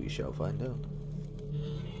 We shall find out.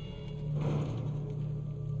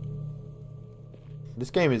 This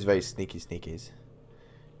game is very sneakies.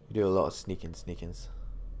 You do a lot of sneakings.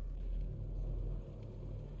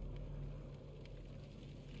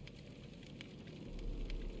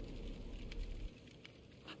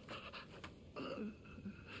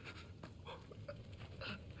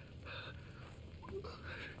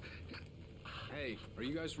 Hey, are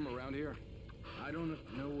you guys from around here? I don't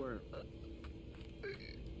know where.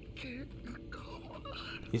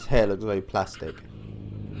 His hair looks very plastic.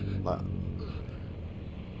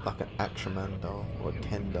 Like an Action Man doll or a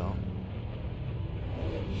Ken doll.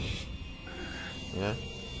 Yeah?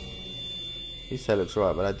 His hair looks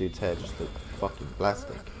right, but that dude's hair just looks fucking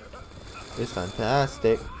plastic. It's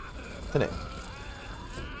fantastic. Isn't it?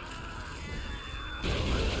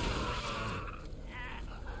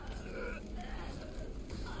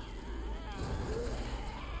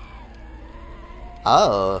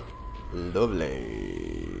 Oh, lovely.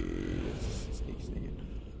 Sneaky.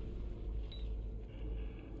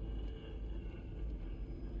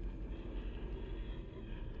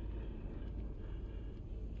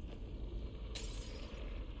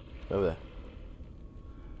 Go over there.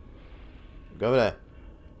 Go over there.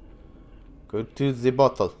 Go to the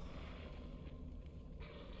bottle.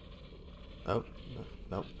 No.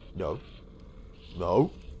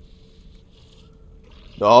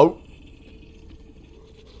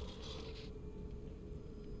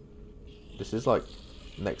 This is like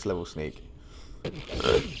next level sneak.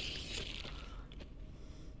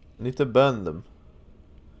 Need to burn them.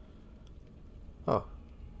 Oh,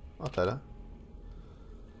 I'll tell that.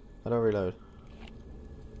 I don't reload.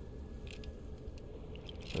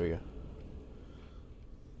 There we go.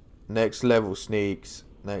 Next level sneaks.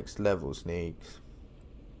 Yeah,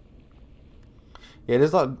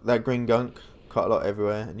 there's like that green gunk quite a lot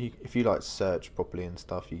everywhere, and if you like search properly and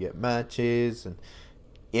stuff, you get matches and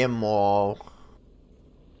ammo.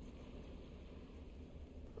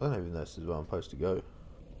 I don't even know if this is where I'm supposed to go.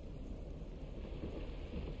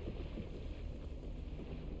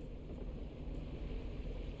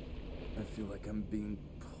 feel like I'm being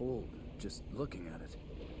pulled just looking at it.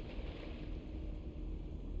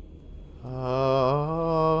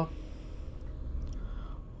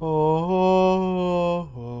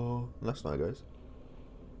 That's not, guys.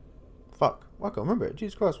 Fuck. I can't remember it.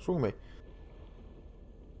 Jesus Christ, what's wrong with me?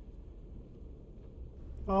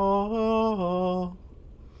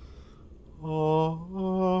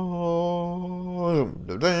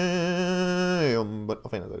 But I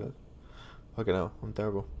think that's okay. Fucking hell, I'm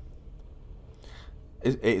terrible.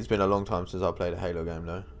 It's been a long time since I played a Halo game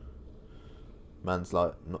though. Man's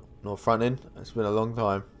like not fronting. It's been a long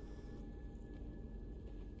time.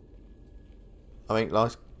 I think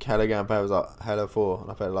last Halo game I played was like Halo 4,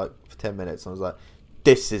 and I played it like for 10 minutes, and I was like,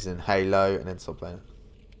 "This isn't Halo," and then stopped playing it.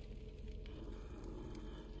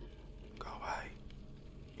 Go away!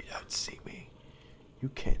 You don't see me. You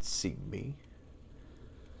can't see me.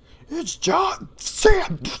 It's John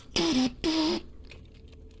Sam.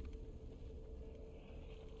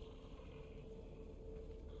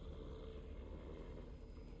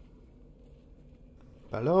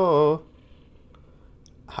 Hello.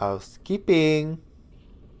 Housekeeping.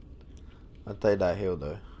 I'll take that heal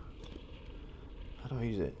though. How do I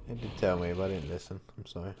use it? It did tell me, but I didn't listen. I'm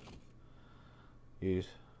sorry. Use.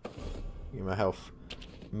 Give my health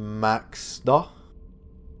max da.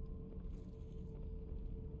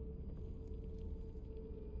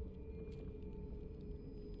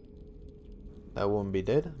 That won't be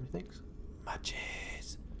dead, methinks.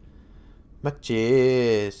 Matches.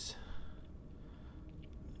 Matches.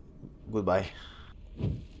 Goodbye.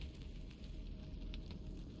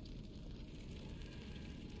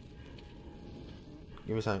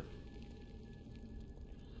 Give me something.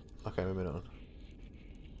 Okay, moving on.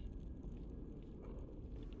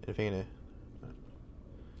 Anything in here?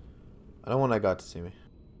 I don't want that guy to see me.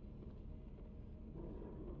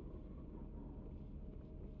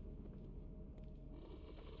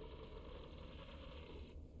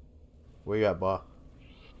 Where you at, bar?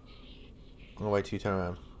 I'm gonna wait till you turn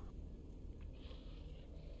around.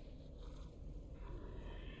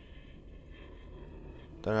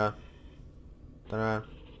 Turn around. Turn around.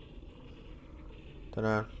 Turn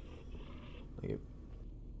around. Thank you.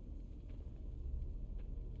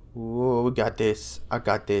 Whoa, we got this. I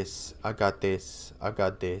got this. I got this. I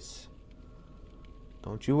got this.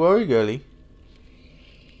 Don't you worry, girlie.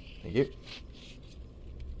 Thank you.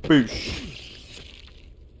 Boosh.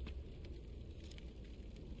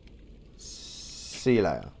 See you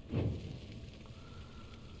later.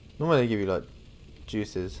 Normally they give you like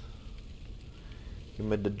juices. Give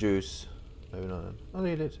me the juice. Maybe not. Oh,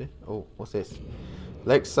 you did see. Oh, what's this?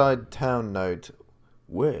 Lakeside Town Note.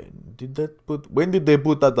 When did they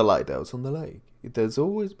put that the lighthouse on the lake? It has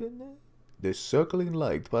always been there. The circling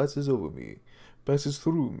light passes over me, passes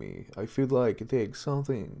through me. I feel like it takes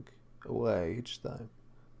something away each time.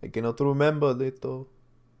 I cannot remember it though.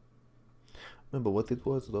 Remember what it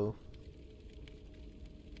was though.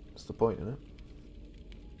 That's the point, isn't it?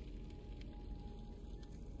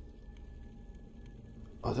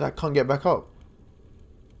 Oh, that can't get back up.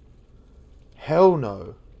 Hell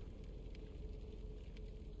no.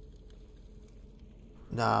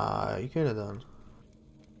 Nah, you could have done.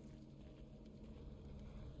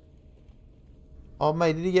 Oh,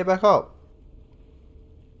 mate, did he get back up?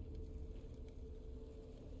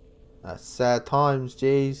 That's sad times,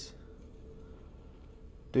 jeez.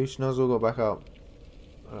 Douche nozzle got back up.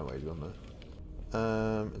 I don't know where he's gone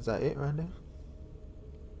though. Is that it, Randy?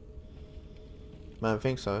 Man, I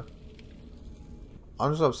think so.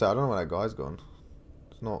 I'm just upset. I don't know where that guy's gone.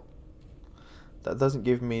 It's not. That doesn't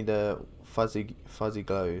give me the fuzzy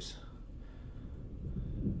glows.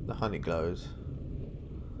 The honey glows.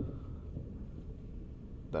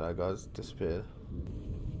 That guy's disappeared.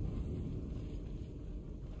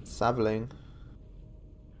 Saveling.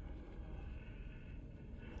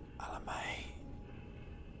 Alamay.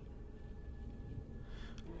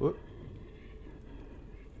 Whoop.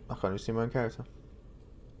 I can't even see my own character.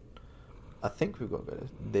 I think we've got to go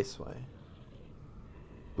this way.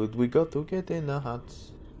 But we got to get in the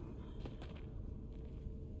huts.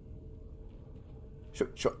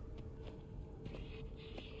 Sure.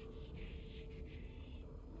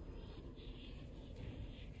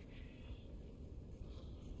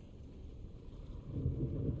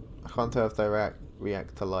 I can't tell if they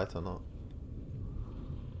react to light or not.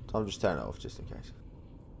 So I'm just turning it off just in case.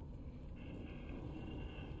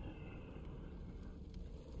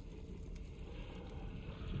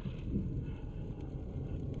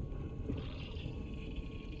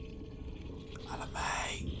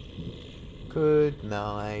 Good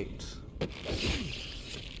night.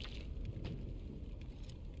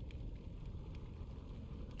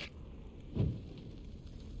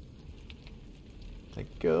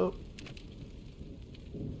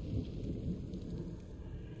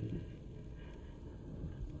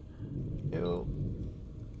 Heal.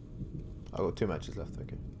 I've got 2 matches left,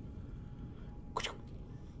 okay.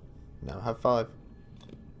 Now I have 5.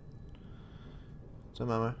 Some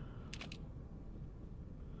ammo.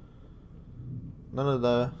 None of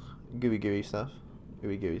the gooey stuff.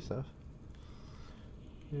 Gooey stuff.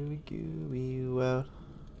 Gooey world.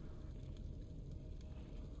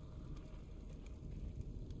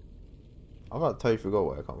 I totally forgot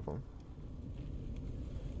where I come from.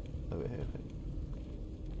 Over here.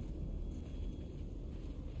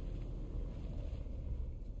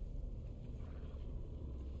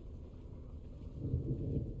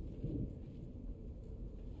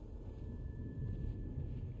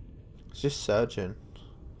 It's just searching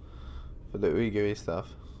for the ooey stuff.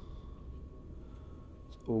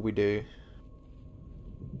 That's all we do.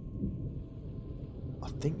 I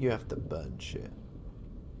think you have to burn shit.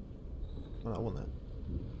 Oh, I want that.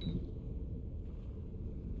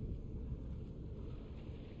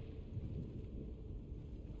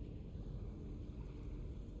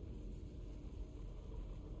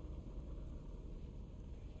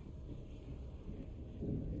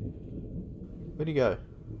 Where'd he go?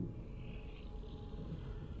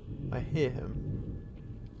 I hear him.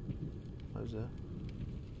 Where's there?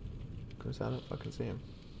 Because I don't fucking see him.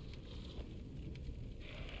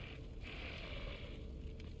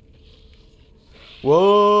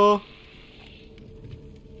 Whoa!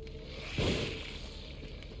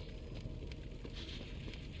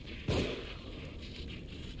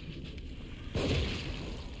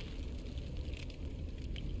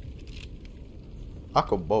 I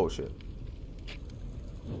call bullshit.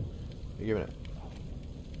 You giving it?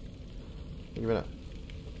 You giving it?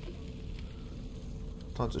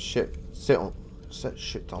 Tons of shit. Set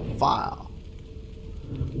shit on fire.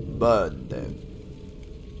 Burn them.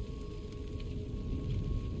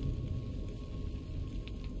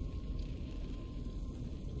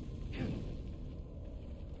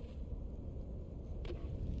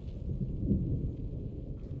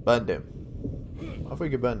 Burn them. I thought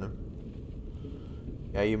you could burn them.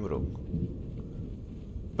 Yeah, you're wrong.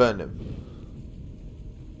 Burn them.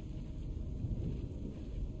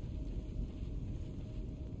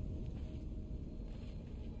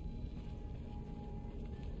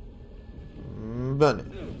 Burn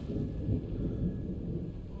it.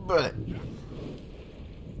 Burn it.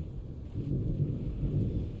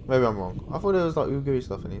 Maybe I'm wrong. I thought there was like ooey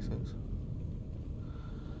stuff in these things.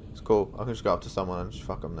 It's cool. I can just go up to someone and just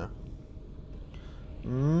fuck them now.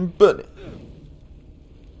 Burn it.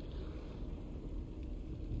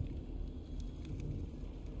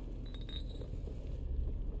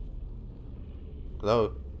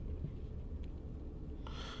 Hello.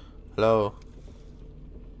 Hello.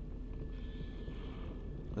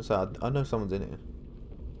 I know someone's in here.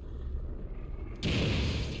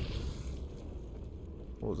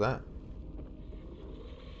 What was that?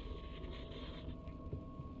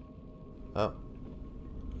 Oh.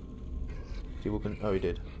 Is he walking? Oh, he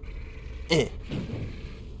did.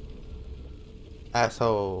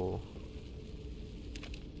 Asshole.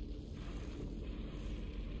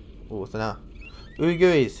 Oh, what's that now? Ooey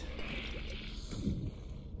gooeys.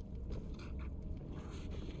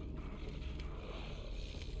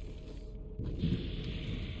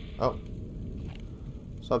 Oh.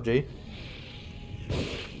 Sub G.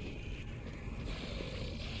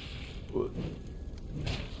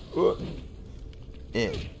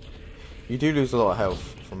 Yeah. You do lose a lot of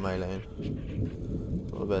health from meleeing.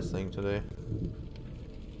 It's not the best thing to do.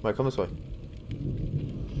 Wait, come this way.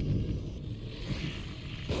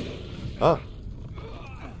 Oh.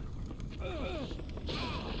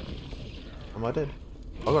 Am I dead?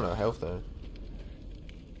 I got no health though.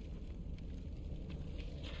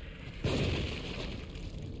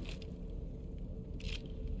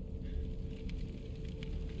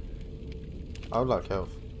 I would like health.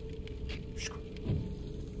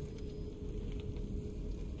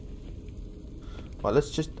 Right,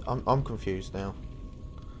 let's just... I'm confused now.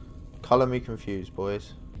 Colour me confused,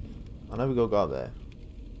 boys. I know we gotta go up there.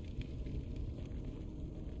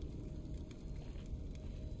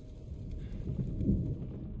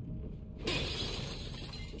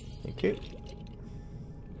 Thank you.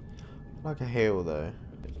 I'd like a heal though.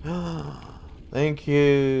 Thank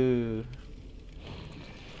you.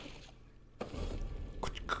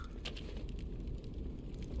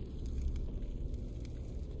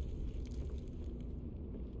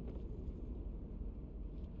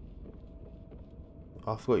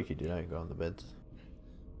 I thought you could do that, go on the beds.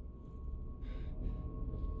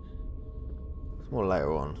 It's more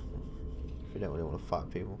later on, if you don't really want to fight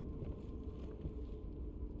people.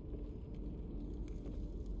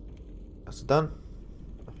 That's done.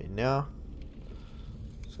 Nothing now.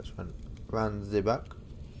 So let's Round the back.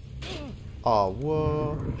 Oh,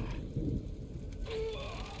 what?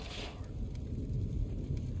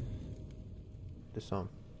 This arm.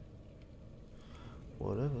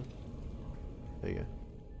 Whatever. There you go.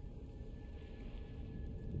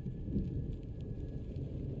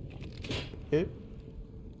 Yep.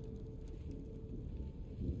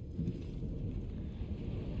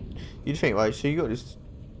 You'd think, right, so you got this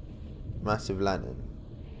massive lantern.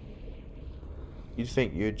 You'd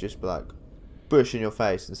think you'd just be like, bush in your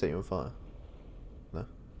face and set you on fire. No.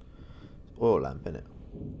 Oil lamp, innit?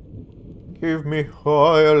 Give me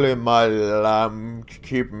oil in my lamp,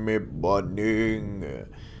 keep me burning.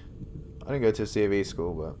 I didn't go to a CV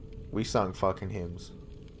school, but we sung fucking hymns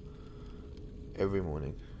every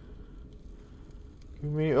morning.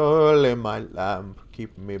 Give me oil in my lamp,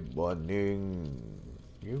 keep me burning.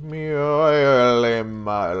 Give me oil in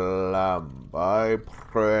my lamp, I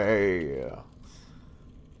pray.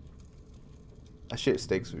 That shit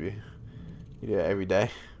sticks with you. You do it every day,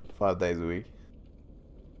 5 days a week.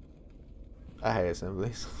 I hate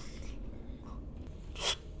assemblies.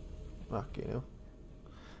 Fucking hell.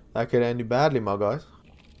 That could end you badly, my guys.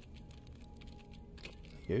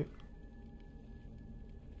 You.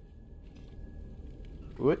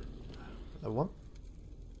 What? That one?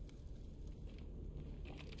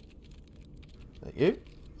 That you?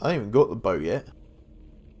 I ain't even got the boat yet.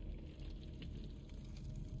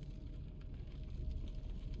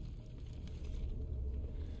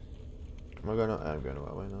 Am I going up? I'm going the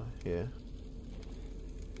right way now. Yeah.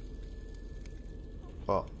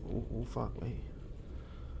 Oh, oh fuck me.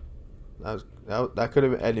 That could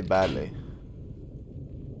have ended badly.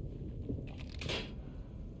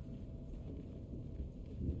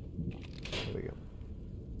 There we go.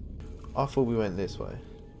 I thought we went this way.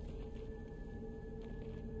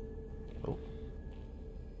 Oh.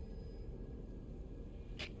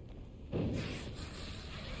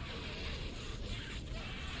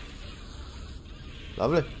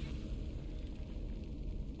 Lovely.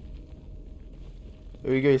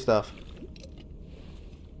 Here we go, stuff.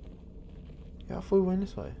 Yeah, I thought we went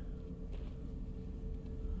this way.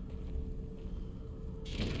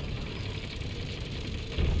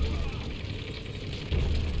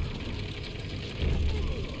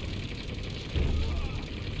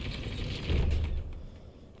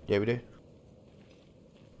 Yeah, we do. Okay,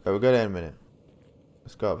 we'll go there in a minute.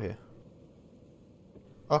 Let's go up here.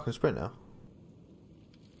 Oh, I can sprint now.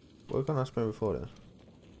 Why can't I sprint before then?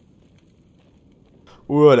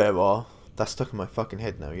 Whatever. That's stuck in my fucking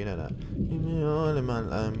head now, you know that. Give me all in my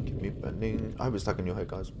lamp, keep me burning. I hope it's stuck in your head,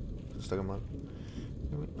 guys. It's stuck in mine.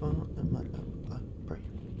 Give me all in my lamp, I pray.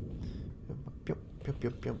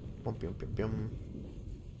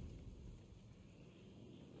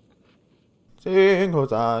 Sing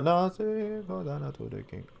Hosanna to the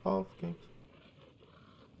King of Kings.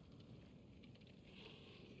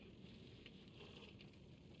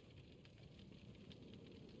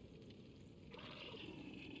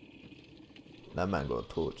 That man got a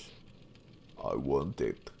torch. I want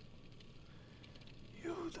it.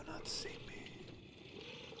 You do not see me.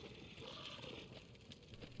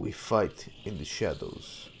 We fight in the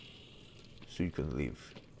shadows, so you can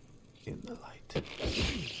live in the light.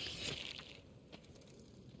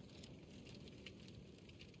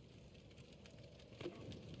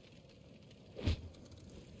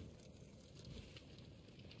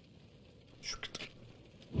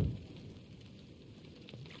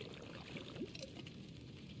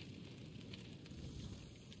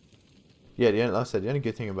 Yeah, like I said, the only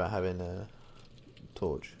good thing about having a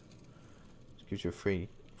torch is it gives you a free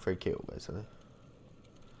kill, basically.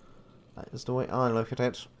 That is the way I look at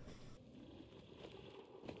it.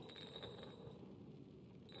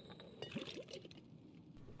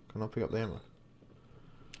 Can I pick up the ammo?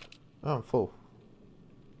 Oh, I'm full.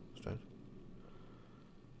 Strange.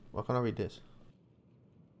 Why can't I read this?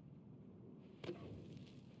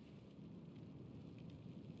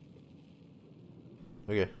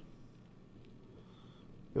 Okay.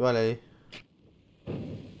 Goodbye, lady.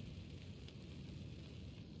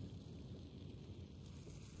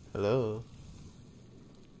 Hello.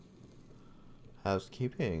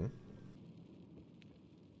 Housekeeping.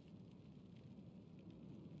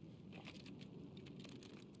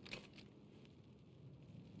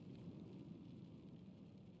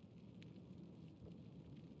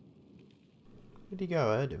 Where'd he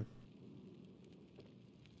go? I heard him.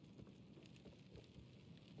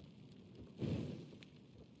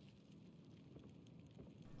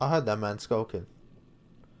 I heard that man skulking.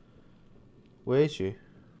 Where is you?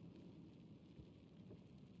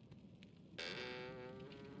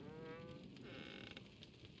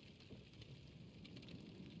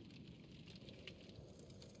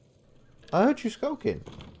 I heard you skulking.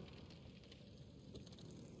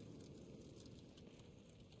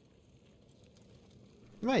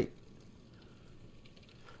 Mate.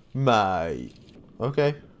 Mate.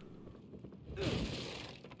 Okay.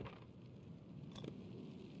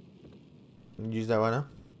 Use that right now.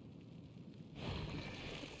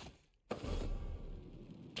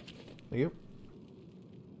 Thank you.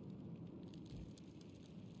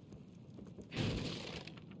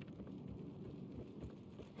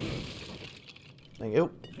 Thank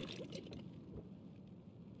you.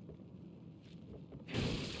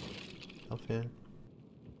 Nothing.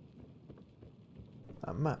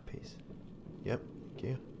 That map piece. Yep, thank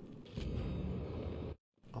you.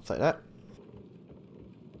 I'll take that.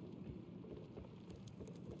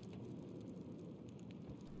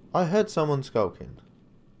 I heard someone skulking.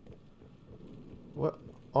 What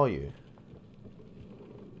are you?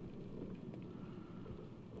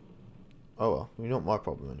 Oh well, you're not my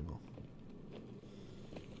problem anymore.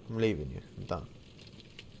 I'm leaving you. I'm done.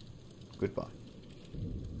 Goodbye.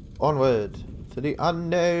 Onward to the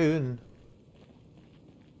unknown.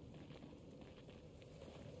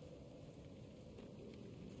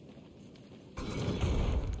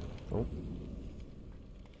 Oh.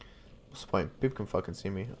 What's the point? People can fucking see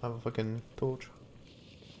me. I have a fucking torch.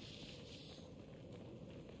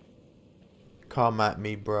 Come at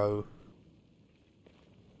me, bro.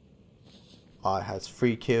 I has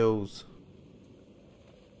 3 kills.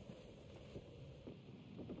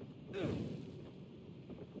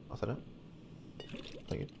 I'll set it.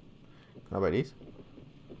 Thank you. Can I buy these?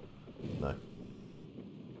 No.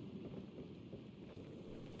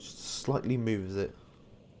 Just slightly moves it.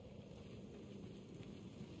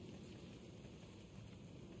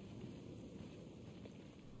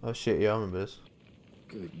 Oh shit, yeah, I remember this.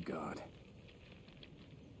 Good God.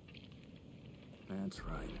 That's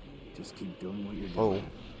right. Just keep doing what you're doing.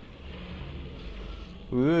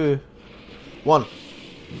 Oh. Ooh. 1.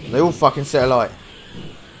 They all fucking set alight.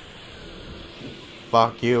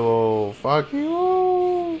 Fuck you all. Fuck you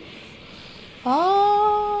all.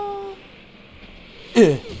 Ah.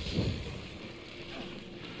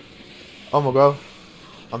 Oh my god.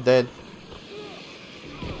 I'm dead.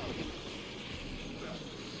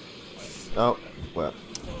 Oh, well.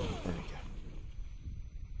 There we go.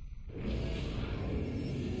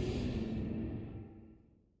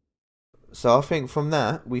 So I think from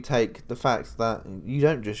that, we take the fact that you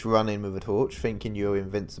don't just run in with a torch thinking you're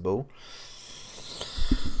invincible.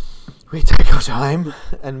 We take our time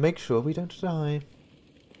and make sure we don't die.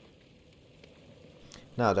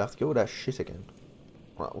 Now, do I have to get all that shit again?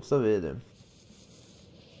 Right, what's over here then?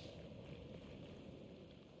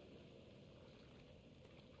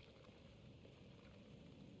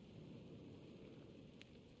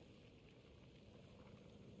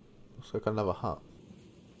 Looks like another hut.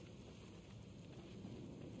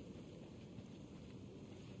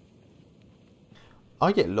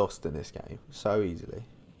 I get lost in this game so easily.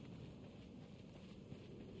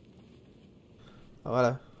 Oh,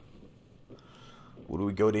 hello. What do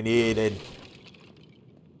we got in here then?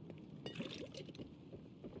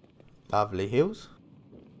 Lovely hills.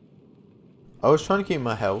 I was trying to keep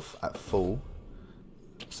my health at full,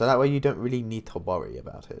 so that way you don't really need to worry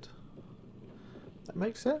about it. That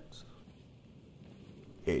makes sense?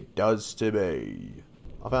 It does to me.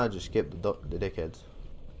 I think I just skipped the dickheads.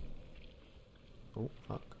 Oh,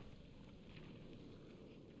 fuck.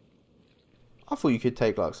 I thought you could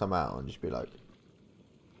take like some out and just be like,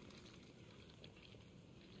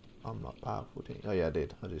 I'm not powerful. Oh yeah, I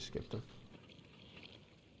did. I just skipped them.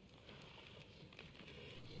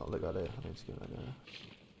 Oh, look at it. I need to skip that there.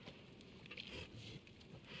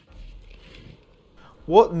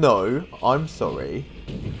 What? No, I'm sorry.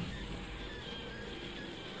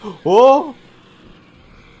 Oh!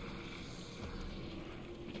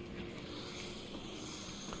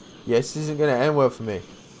 Yes, this isn't going to end well for me.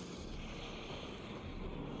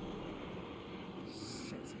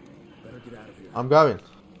 Shit. Better get out of here. I'm going.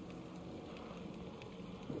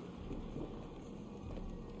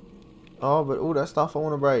 Oh, but all that stuff I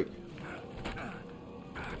want to break.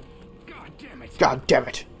 God damn it. God damn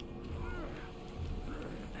it.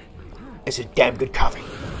 It's a damn good coffee.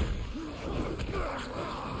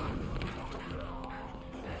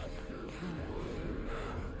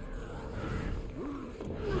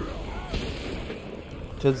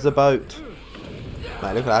 To the boat.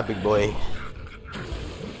 Man, look at that big boy.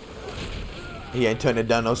 He ain't turning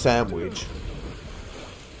down no sandwich.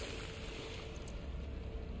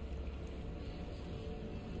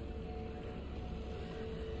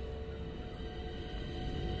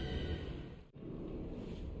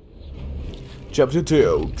 Chapter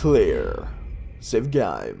 2, clear. Save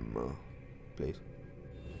game. please.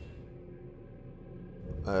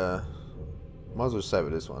 Might as well save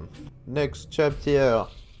with this one. Next chapter.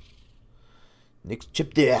 Next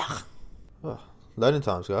chapter. Oh, loading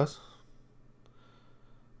times, guys.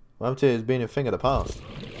 What happened to it has been a thing of the past.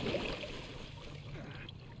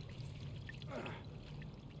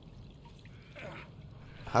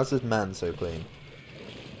 How's this man so clean?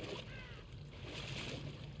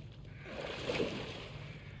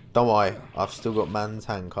 Don't worry, I've still got man's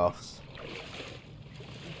handcuffs.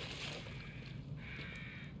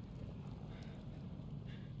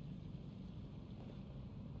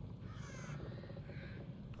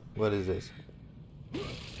 What is this?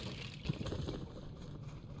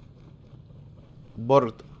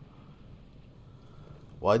 Bird.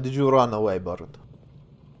 Why did you run away, bird?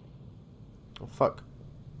 Oh fuck.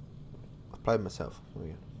 I played myself. There we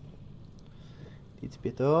go. It's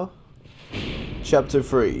better. Chapter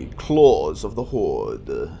 3. Claws of the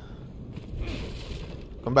Horde.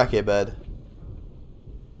 Come back here, bed.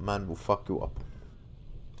 Man will fuck you up.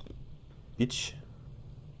 Bitch.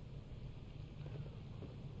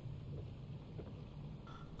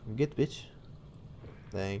 Come get, bitch.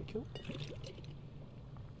 Thank you.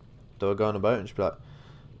 Do I go on a boat and just be like,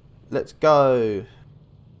 let's go.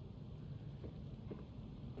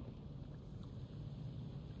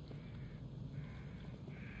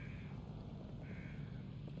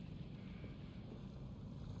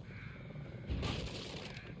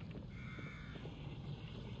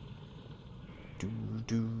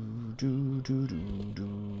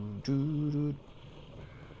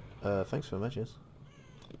 Thanks for the matches.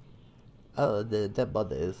 Oh, the dead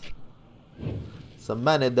bodies. So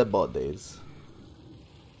many dead bodies.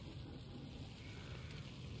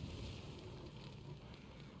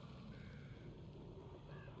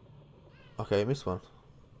 Okay, missed one.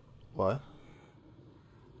 Why?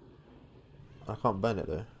 I can't burn it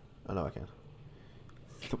though. I know I can.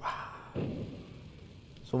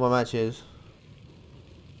 So my matches.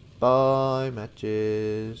 Bye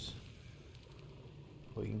matches.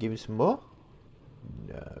 Oh, you can give me some more?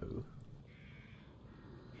 No.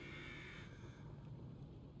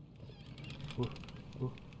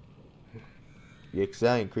 Yeah, 'cause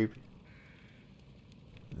that ain't creepy.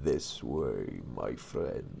 This way, my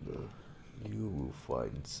friend. You will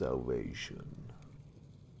find salvation.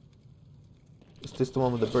 Is this the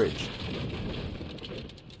one with the bridge?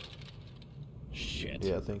 Shit.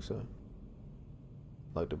 Yeah, I think so.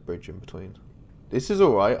 Like the bridge in between. This is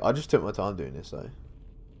alright. I just took my time doing this though.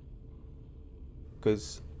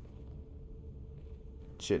 Because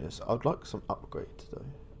shitness, I'd like some upgrades though.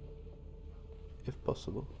 If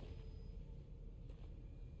possible.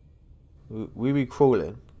 We be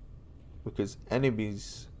crawling because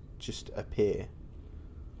enemies just appear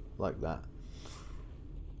like that.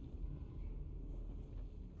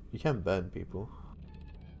 You can burn people.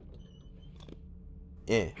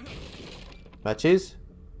 Yeah. Matches?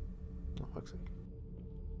 Oh, fuck's sake.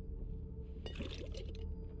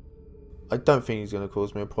 I don't think he's going to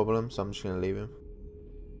cause me a problem, so I'm just going to leave him.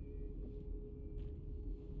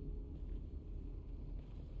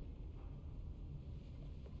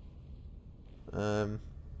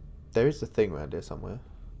 There is a thing around here somewhere.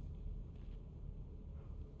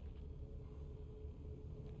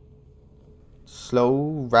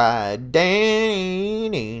 Slow ride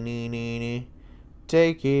down,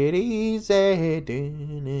 take it easy.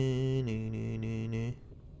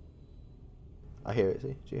 I hear it,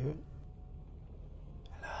 see? Do you hear it?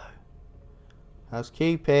 Hello.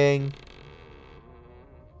 Housekeeping.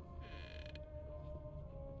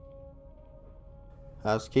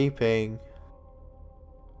 Housekeeping.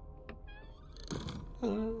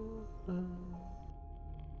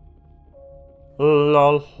 La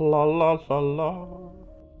la la la la.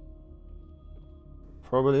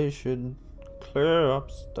 Probably should clear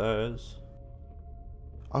upstairs.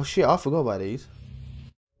 Oh shit, I forgot about these.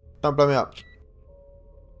 Don't blow me up.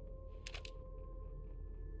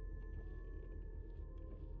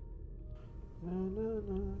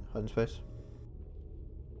 Hiding space.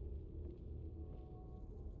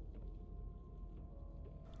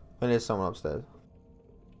 And there's someone upstairs.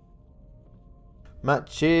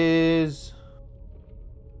 Matches.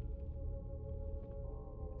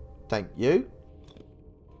 Thank you.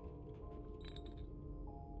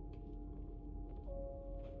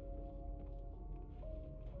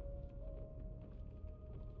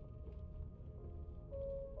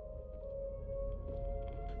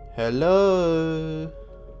 Hello,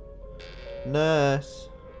 nurse.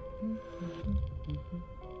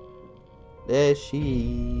 There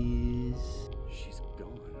she is. She's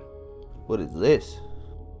gone. What is this?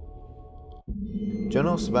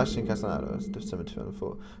 General Sebastian Castellanos, December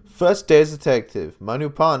 2004. First day as detective. My new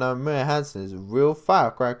partner, Maria Hansen, is a real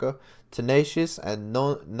firecracker, tenacious and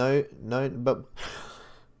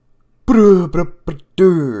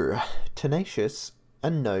tenacious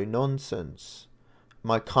and no nonsense.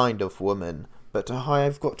 My kind of woman, but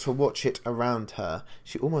I've got to watch it around her.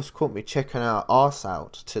 She almost caught me checking our arse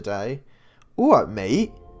out today. Alright,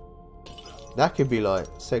 mate. That could be like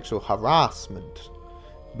sexual harassment.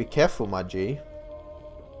 Be careful, my G.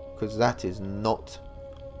 Because that is not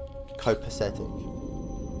copacetic.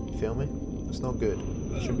 You feel me? That's not good.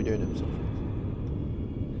 You shouldn't be doing it.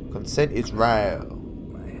 Consent is real.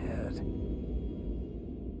 My head.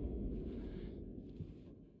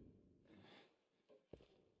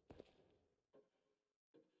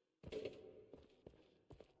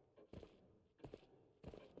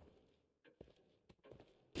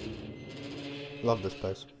 Love this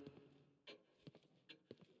place.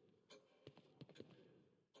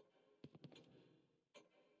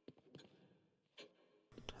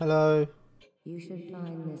 Hello. You should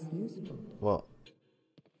find this useful. What?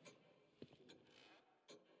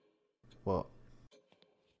 What?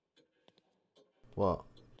 What?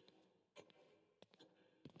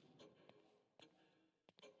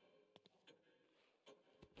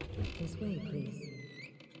 This way, please.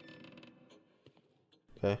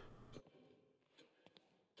 Okay.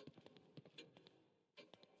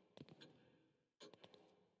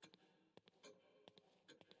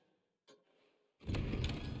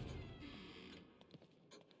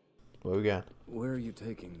 Where we going? Where are you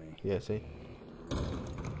taking me? Yeah, see?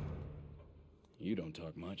 You don't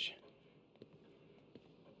talk much.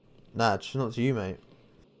 Nah, it's not to you, mate.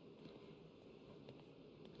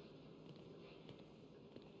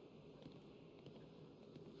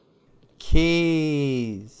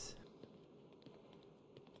 Keys.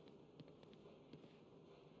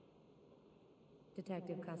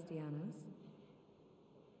 Detective Castellanos,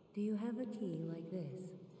 do you have a key like this?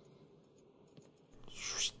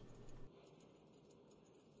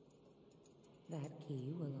 That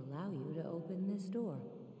key will allow you to open this door.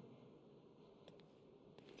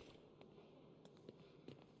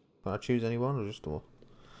 Can I choose anyone or just all?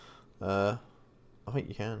 I think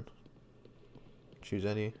you can. Choose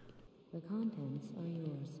any. The contents are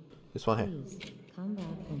yours. This one here. Please come back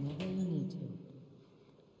whenever you need to.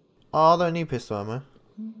 Oh, I don't need pistol ammo.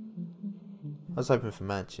 I was hoping for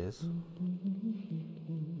matches.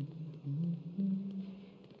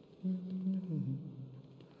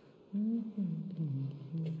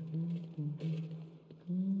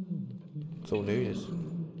 It's all news.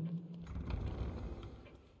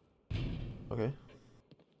 Okay.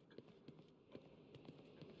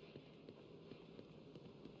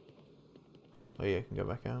 Oh yeah, you can go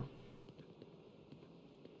back out.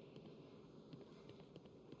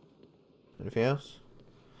 Anything else?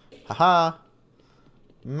 Haha!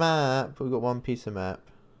 Map! We've got one piece of map.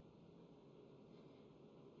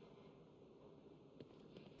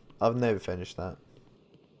 I've never finished that.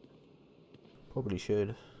 Probably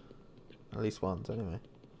should. At least once, anyway.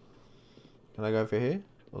 Can I go over here?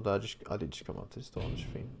 Or did I did just come up to this door? I'm just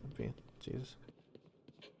being Jesus.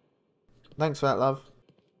 Thanks for that, love.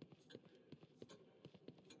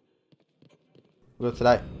 We got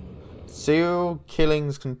today. Serial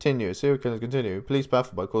killings continue. Serial killings continue. Police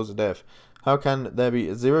baffled by cause of death. How can there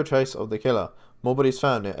be zero trace of the killer? More bodies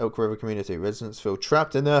found near Elk River community. Residents feel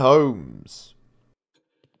trapped in their homes.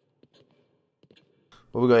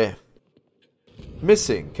 What we got here?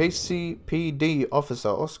 Missing KCPD officer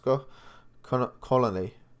Oscar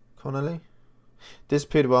Connelly.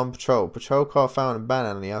 Disappeared while on patrol. Patrol car found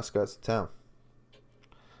abandoned on the outskirts of town.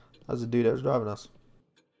 That was the dude that was driving us.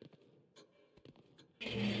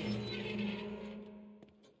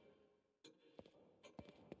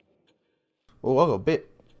 Oh, I got a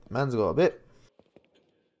bit. Man's got a bit.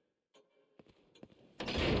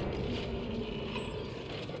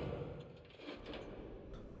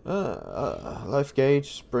 Life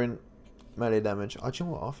gauge, sprint, melee damage. Do you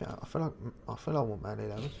know what? I feel like I want melee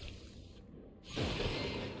damage.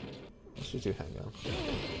 Let's just do handgun.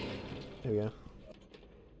 Here we go.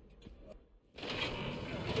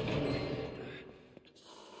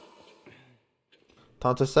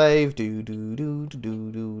 Time to save. Do.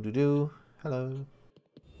 Hello.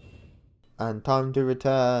 And time to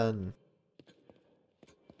return.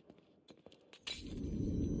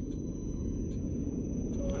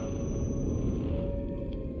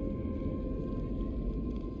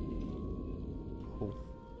 Ooh.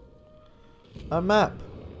 A map.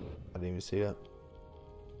 I didn't even see that.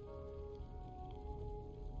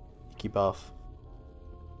 Keep off.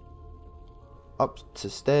 Up the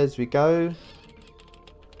stairs we go.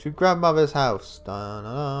 To grandmother's house. Da,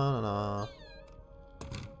 na, na, na, na.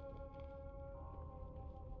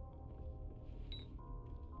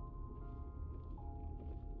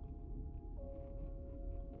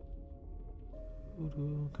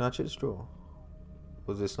 Can I check this drawer?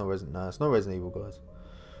 Was this not Resident? Nah, it's not Resident Evil, guys.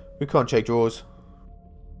 We can't check drawers.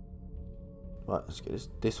 Right, let's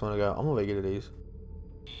get this one to go. I'm not very good at these.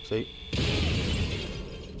 See?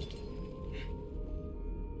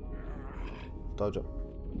 Dodge up.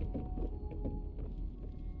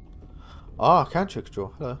 Ah, I can check the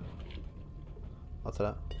drawer. Hello. I'll tell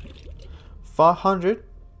that. 500.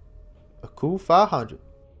 A cool 500.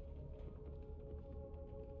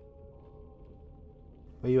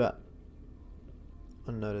 Where you at?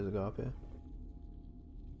 I know there's a guy up here.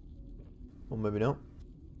 Or maybe not.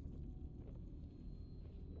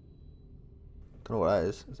 Don't know what that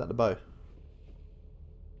is. Is that the bow?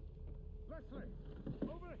 Leslie,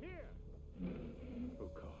 over here. Oh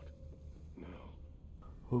God, no.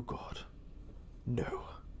 Oh God. No.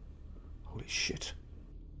 Holy shit.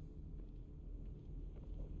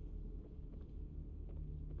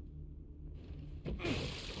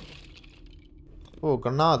 Oh,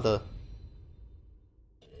 granada.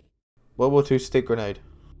 World War II stick grenade.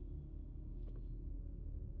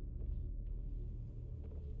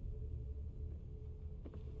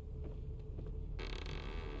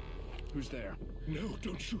 Who's there? No,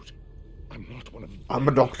 don't shoot. I'm not one of them. I'm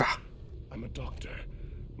a doctor. I'm a doctor.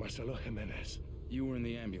 Marcelo Jimenez. You were in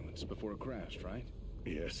the ambulance before it crashed, right?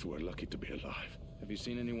 Yes, we're lucky to be alive. Have you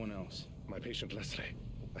seen anyone else? My patient Leslie.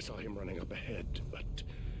 I saw him running up ahead, but...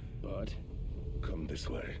 But? Come this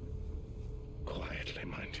way. Quietly,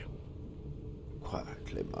 mind you.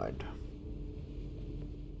 Quietly, mind.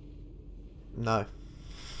 No.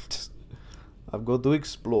 I've got to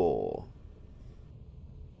explore.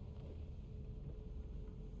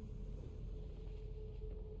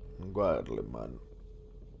 Quietly, mind.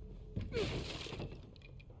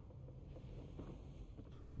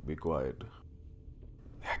 Be quiet.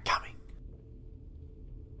 They are coming.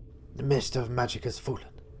 The mist of magic has fallen.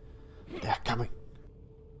 They are coming.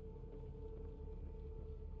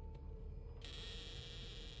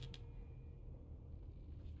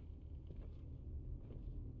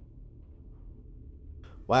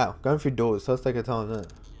 Wow, going through doors does take a time, doesn't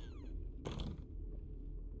it?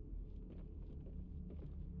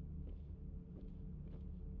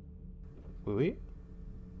 Oui.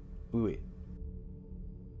 Oui.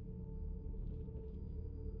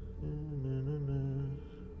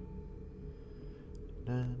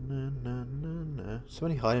 So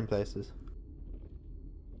many hiding places.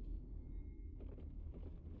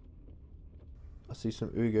 I see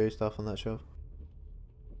some Ugo stuff on that shelf.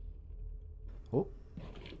 Oh.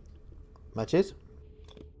 Matches.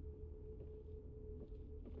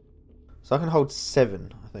 So I can hold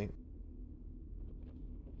 7, I think.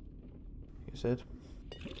 You said.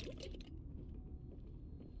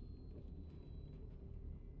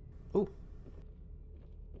 Oh.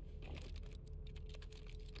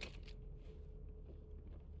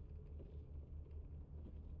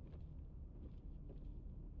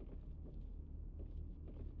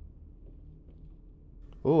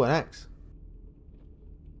 Oh, an axe.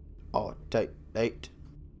 Oh, take 8.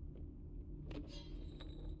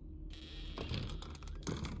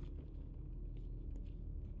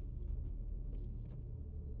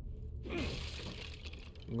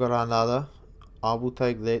 Got another. I will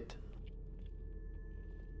take that.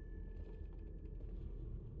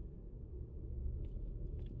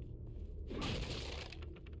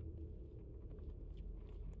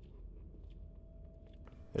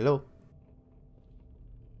 Hello.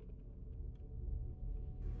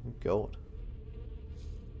 God.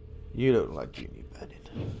 You look like you need banning.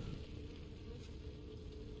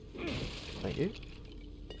 Thank you.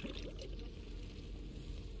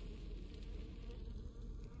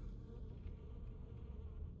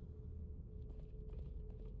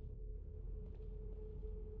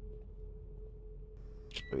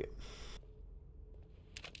 Oh, yeah.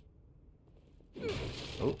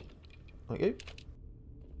 Oh, thank you.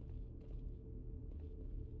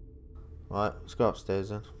 Right, let's go upstairs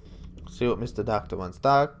then. See what Mr. Doctor wants.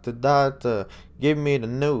 Doctor, give me the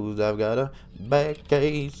news. I've got a bad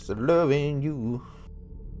case of loving you.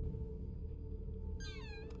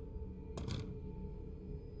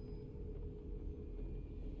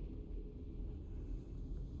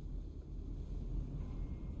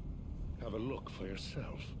 Have a look for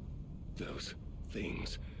yourself. Those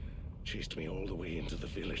things chased me all the way into the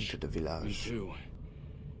village. Into the village. Me too.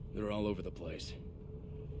 They're all over the place.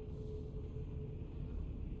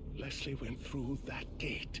 Leslie went through that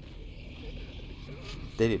gate.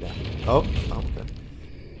 Did he now? Oh, okay.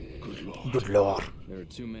 Good lord. There are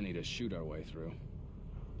too many to shoot our way through.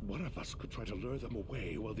 One of us could try to lure them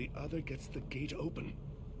away while the other gets the gate open.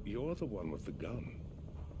 You're the one with the gun.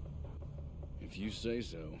 If you say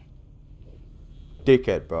so.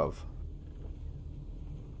 Dickhead, bruv.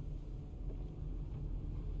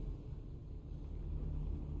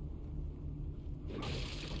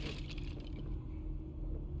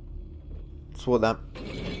 Swat that.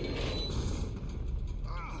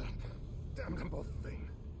 Damnable thing.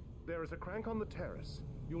 There is a crank on the terrace.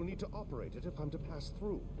 You'll need to operate it if I'm to pass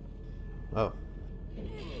through. Oh.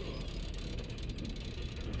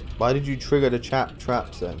 Why did you trigger the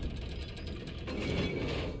traps then?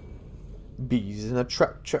 Bees in a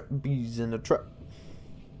trap, bees in a trap.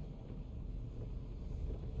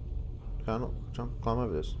 Can I not climb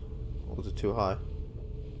over this? Or was it too high?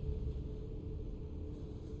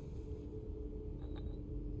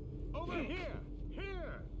 Over here!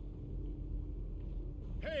 Here!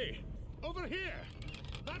 Hey! Over here!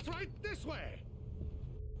 That's right, this way!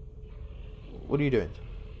 What are you doing?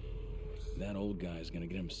 That old guy's gonna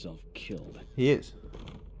get himself killed. He is.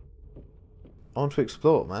 I want to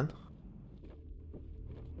explore, man.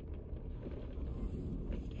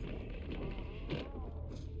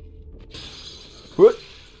 What?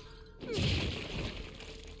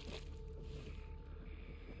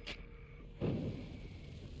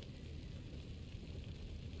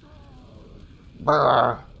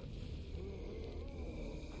 Brrr.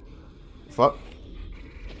 Fuck.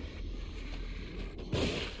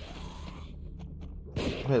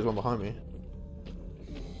 There's one behind me.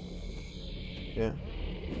 Yeah.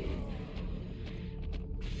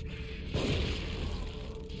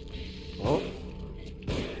 Oh.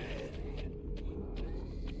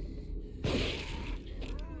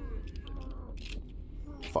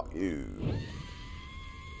 Fuck you.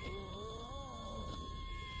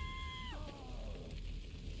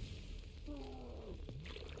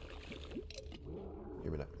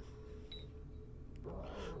 Give me that.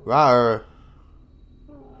 Rawr.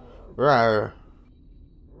 Rawr.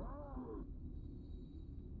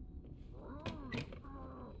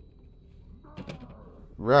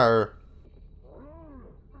 Rawr.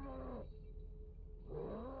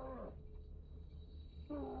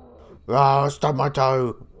 Ah, stop my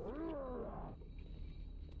toe.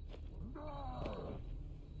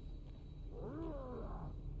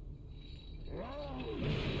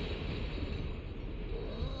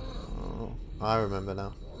 Oh, I remember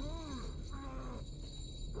now.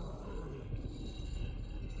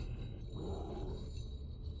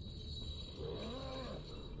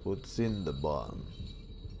 What's in the barn?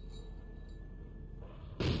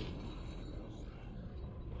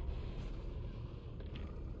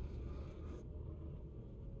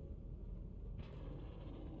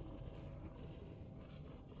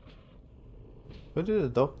 Where did the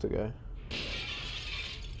doctor go?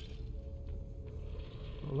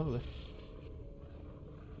 Oh, lovely.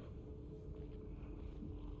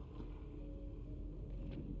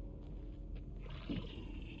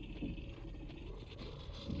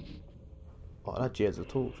 Oh, that G has a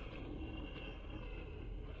torch.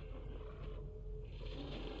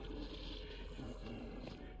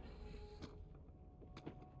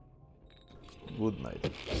 Wood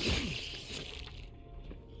mate.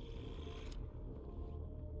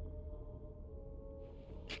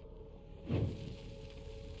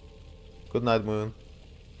 Good night, Moon.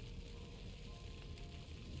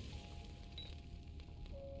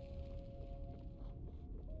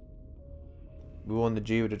 We won the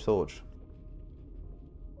G with the torch.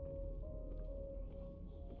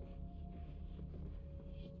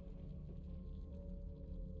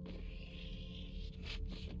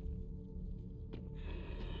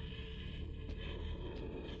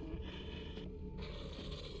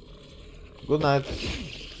 Good night.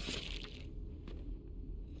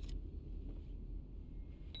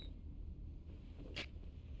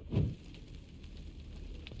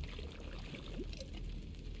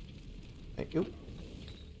 Thank you.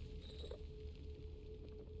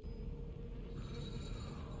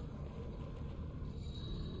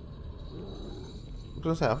 I was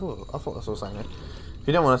gonna say, I thought I saw something. If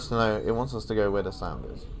you don't want us to know, it wants us to go where the sound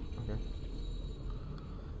is. Okay.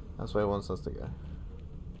 That's where it wants us to go.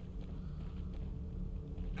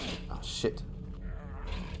 Ah, shit.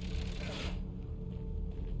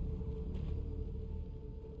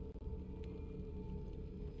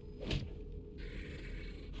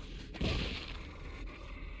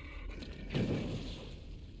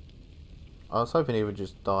 I was hoping he would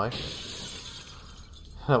just die.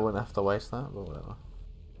 I wouldn't have to waste that, but whatever.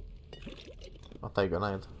 I'll take a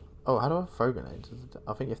grenade. Oh, how do I throw grenades?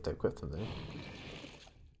 I think you have to equip them, do you?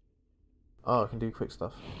 Oh, I can do quick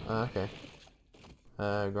stuff. Okay.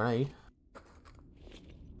 Grenade.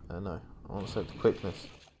 No, I want to set the quickness.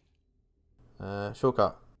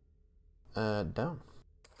 Shortcut. Down.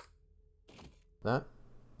 That.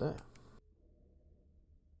 There.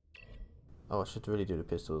 Oh, I should really do the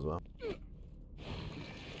pistol as well.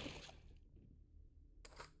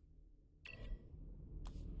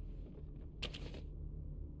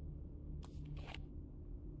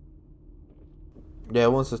 Yeah,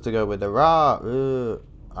 it wants us to go with the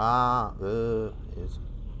is.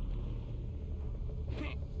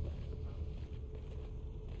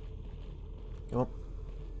 Come on.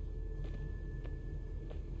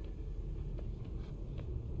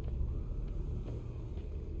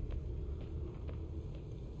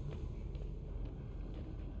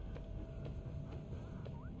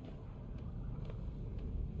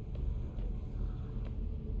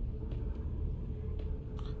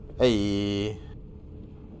 Hey.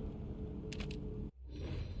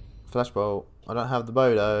 Flashball. I don't have the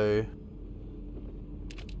bow though.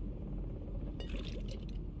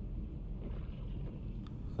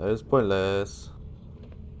 So it's pointless.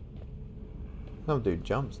 Some dude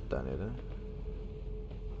jumps down here, don't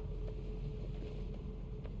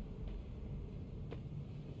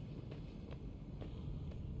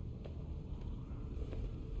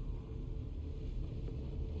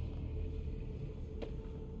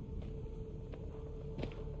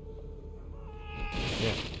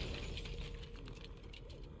yeah.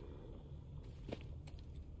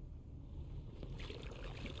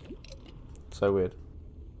 So weird.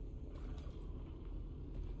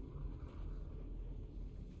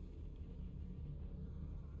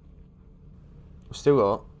 We've still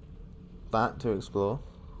got that to explore.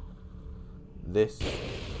 This.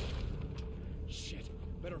 Shit.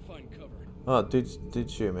 Better find cover. Oh, dude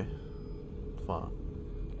did shoot me. Fine.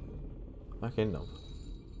 Okay, no.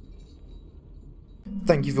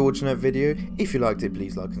 Thank you for watching that video. If you liked it,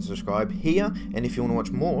 please like and subscribe here. And if you want to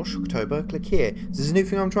watch more Shocktober, click here. This is a new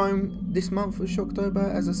thing I'm trying this month for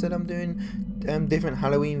Shocktober. As I said, I'm doing different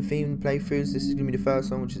Halloween themed playthroughs. This is going to be the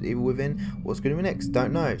first one, which is Evil Within. What's going to be next?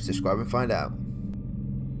 Don't know. Subscribe and find out.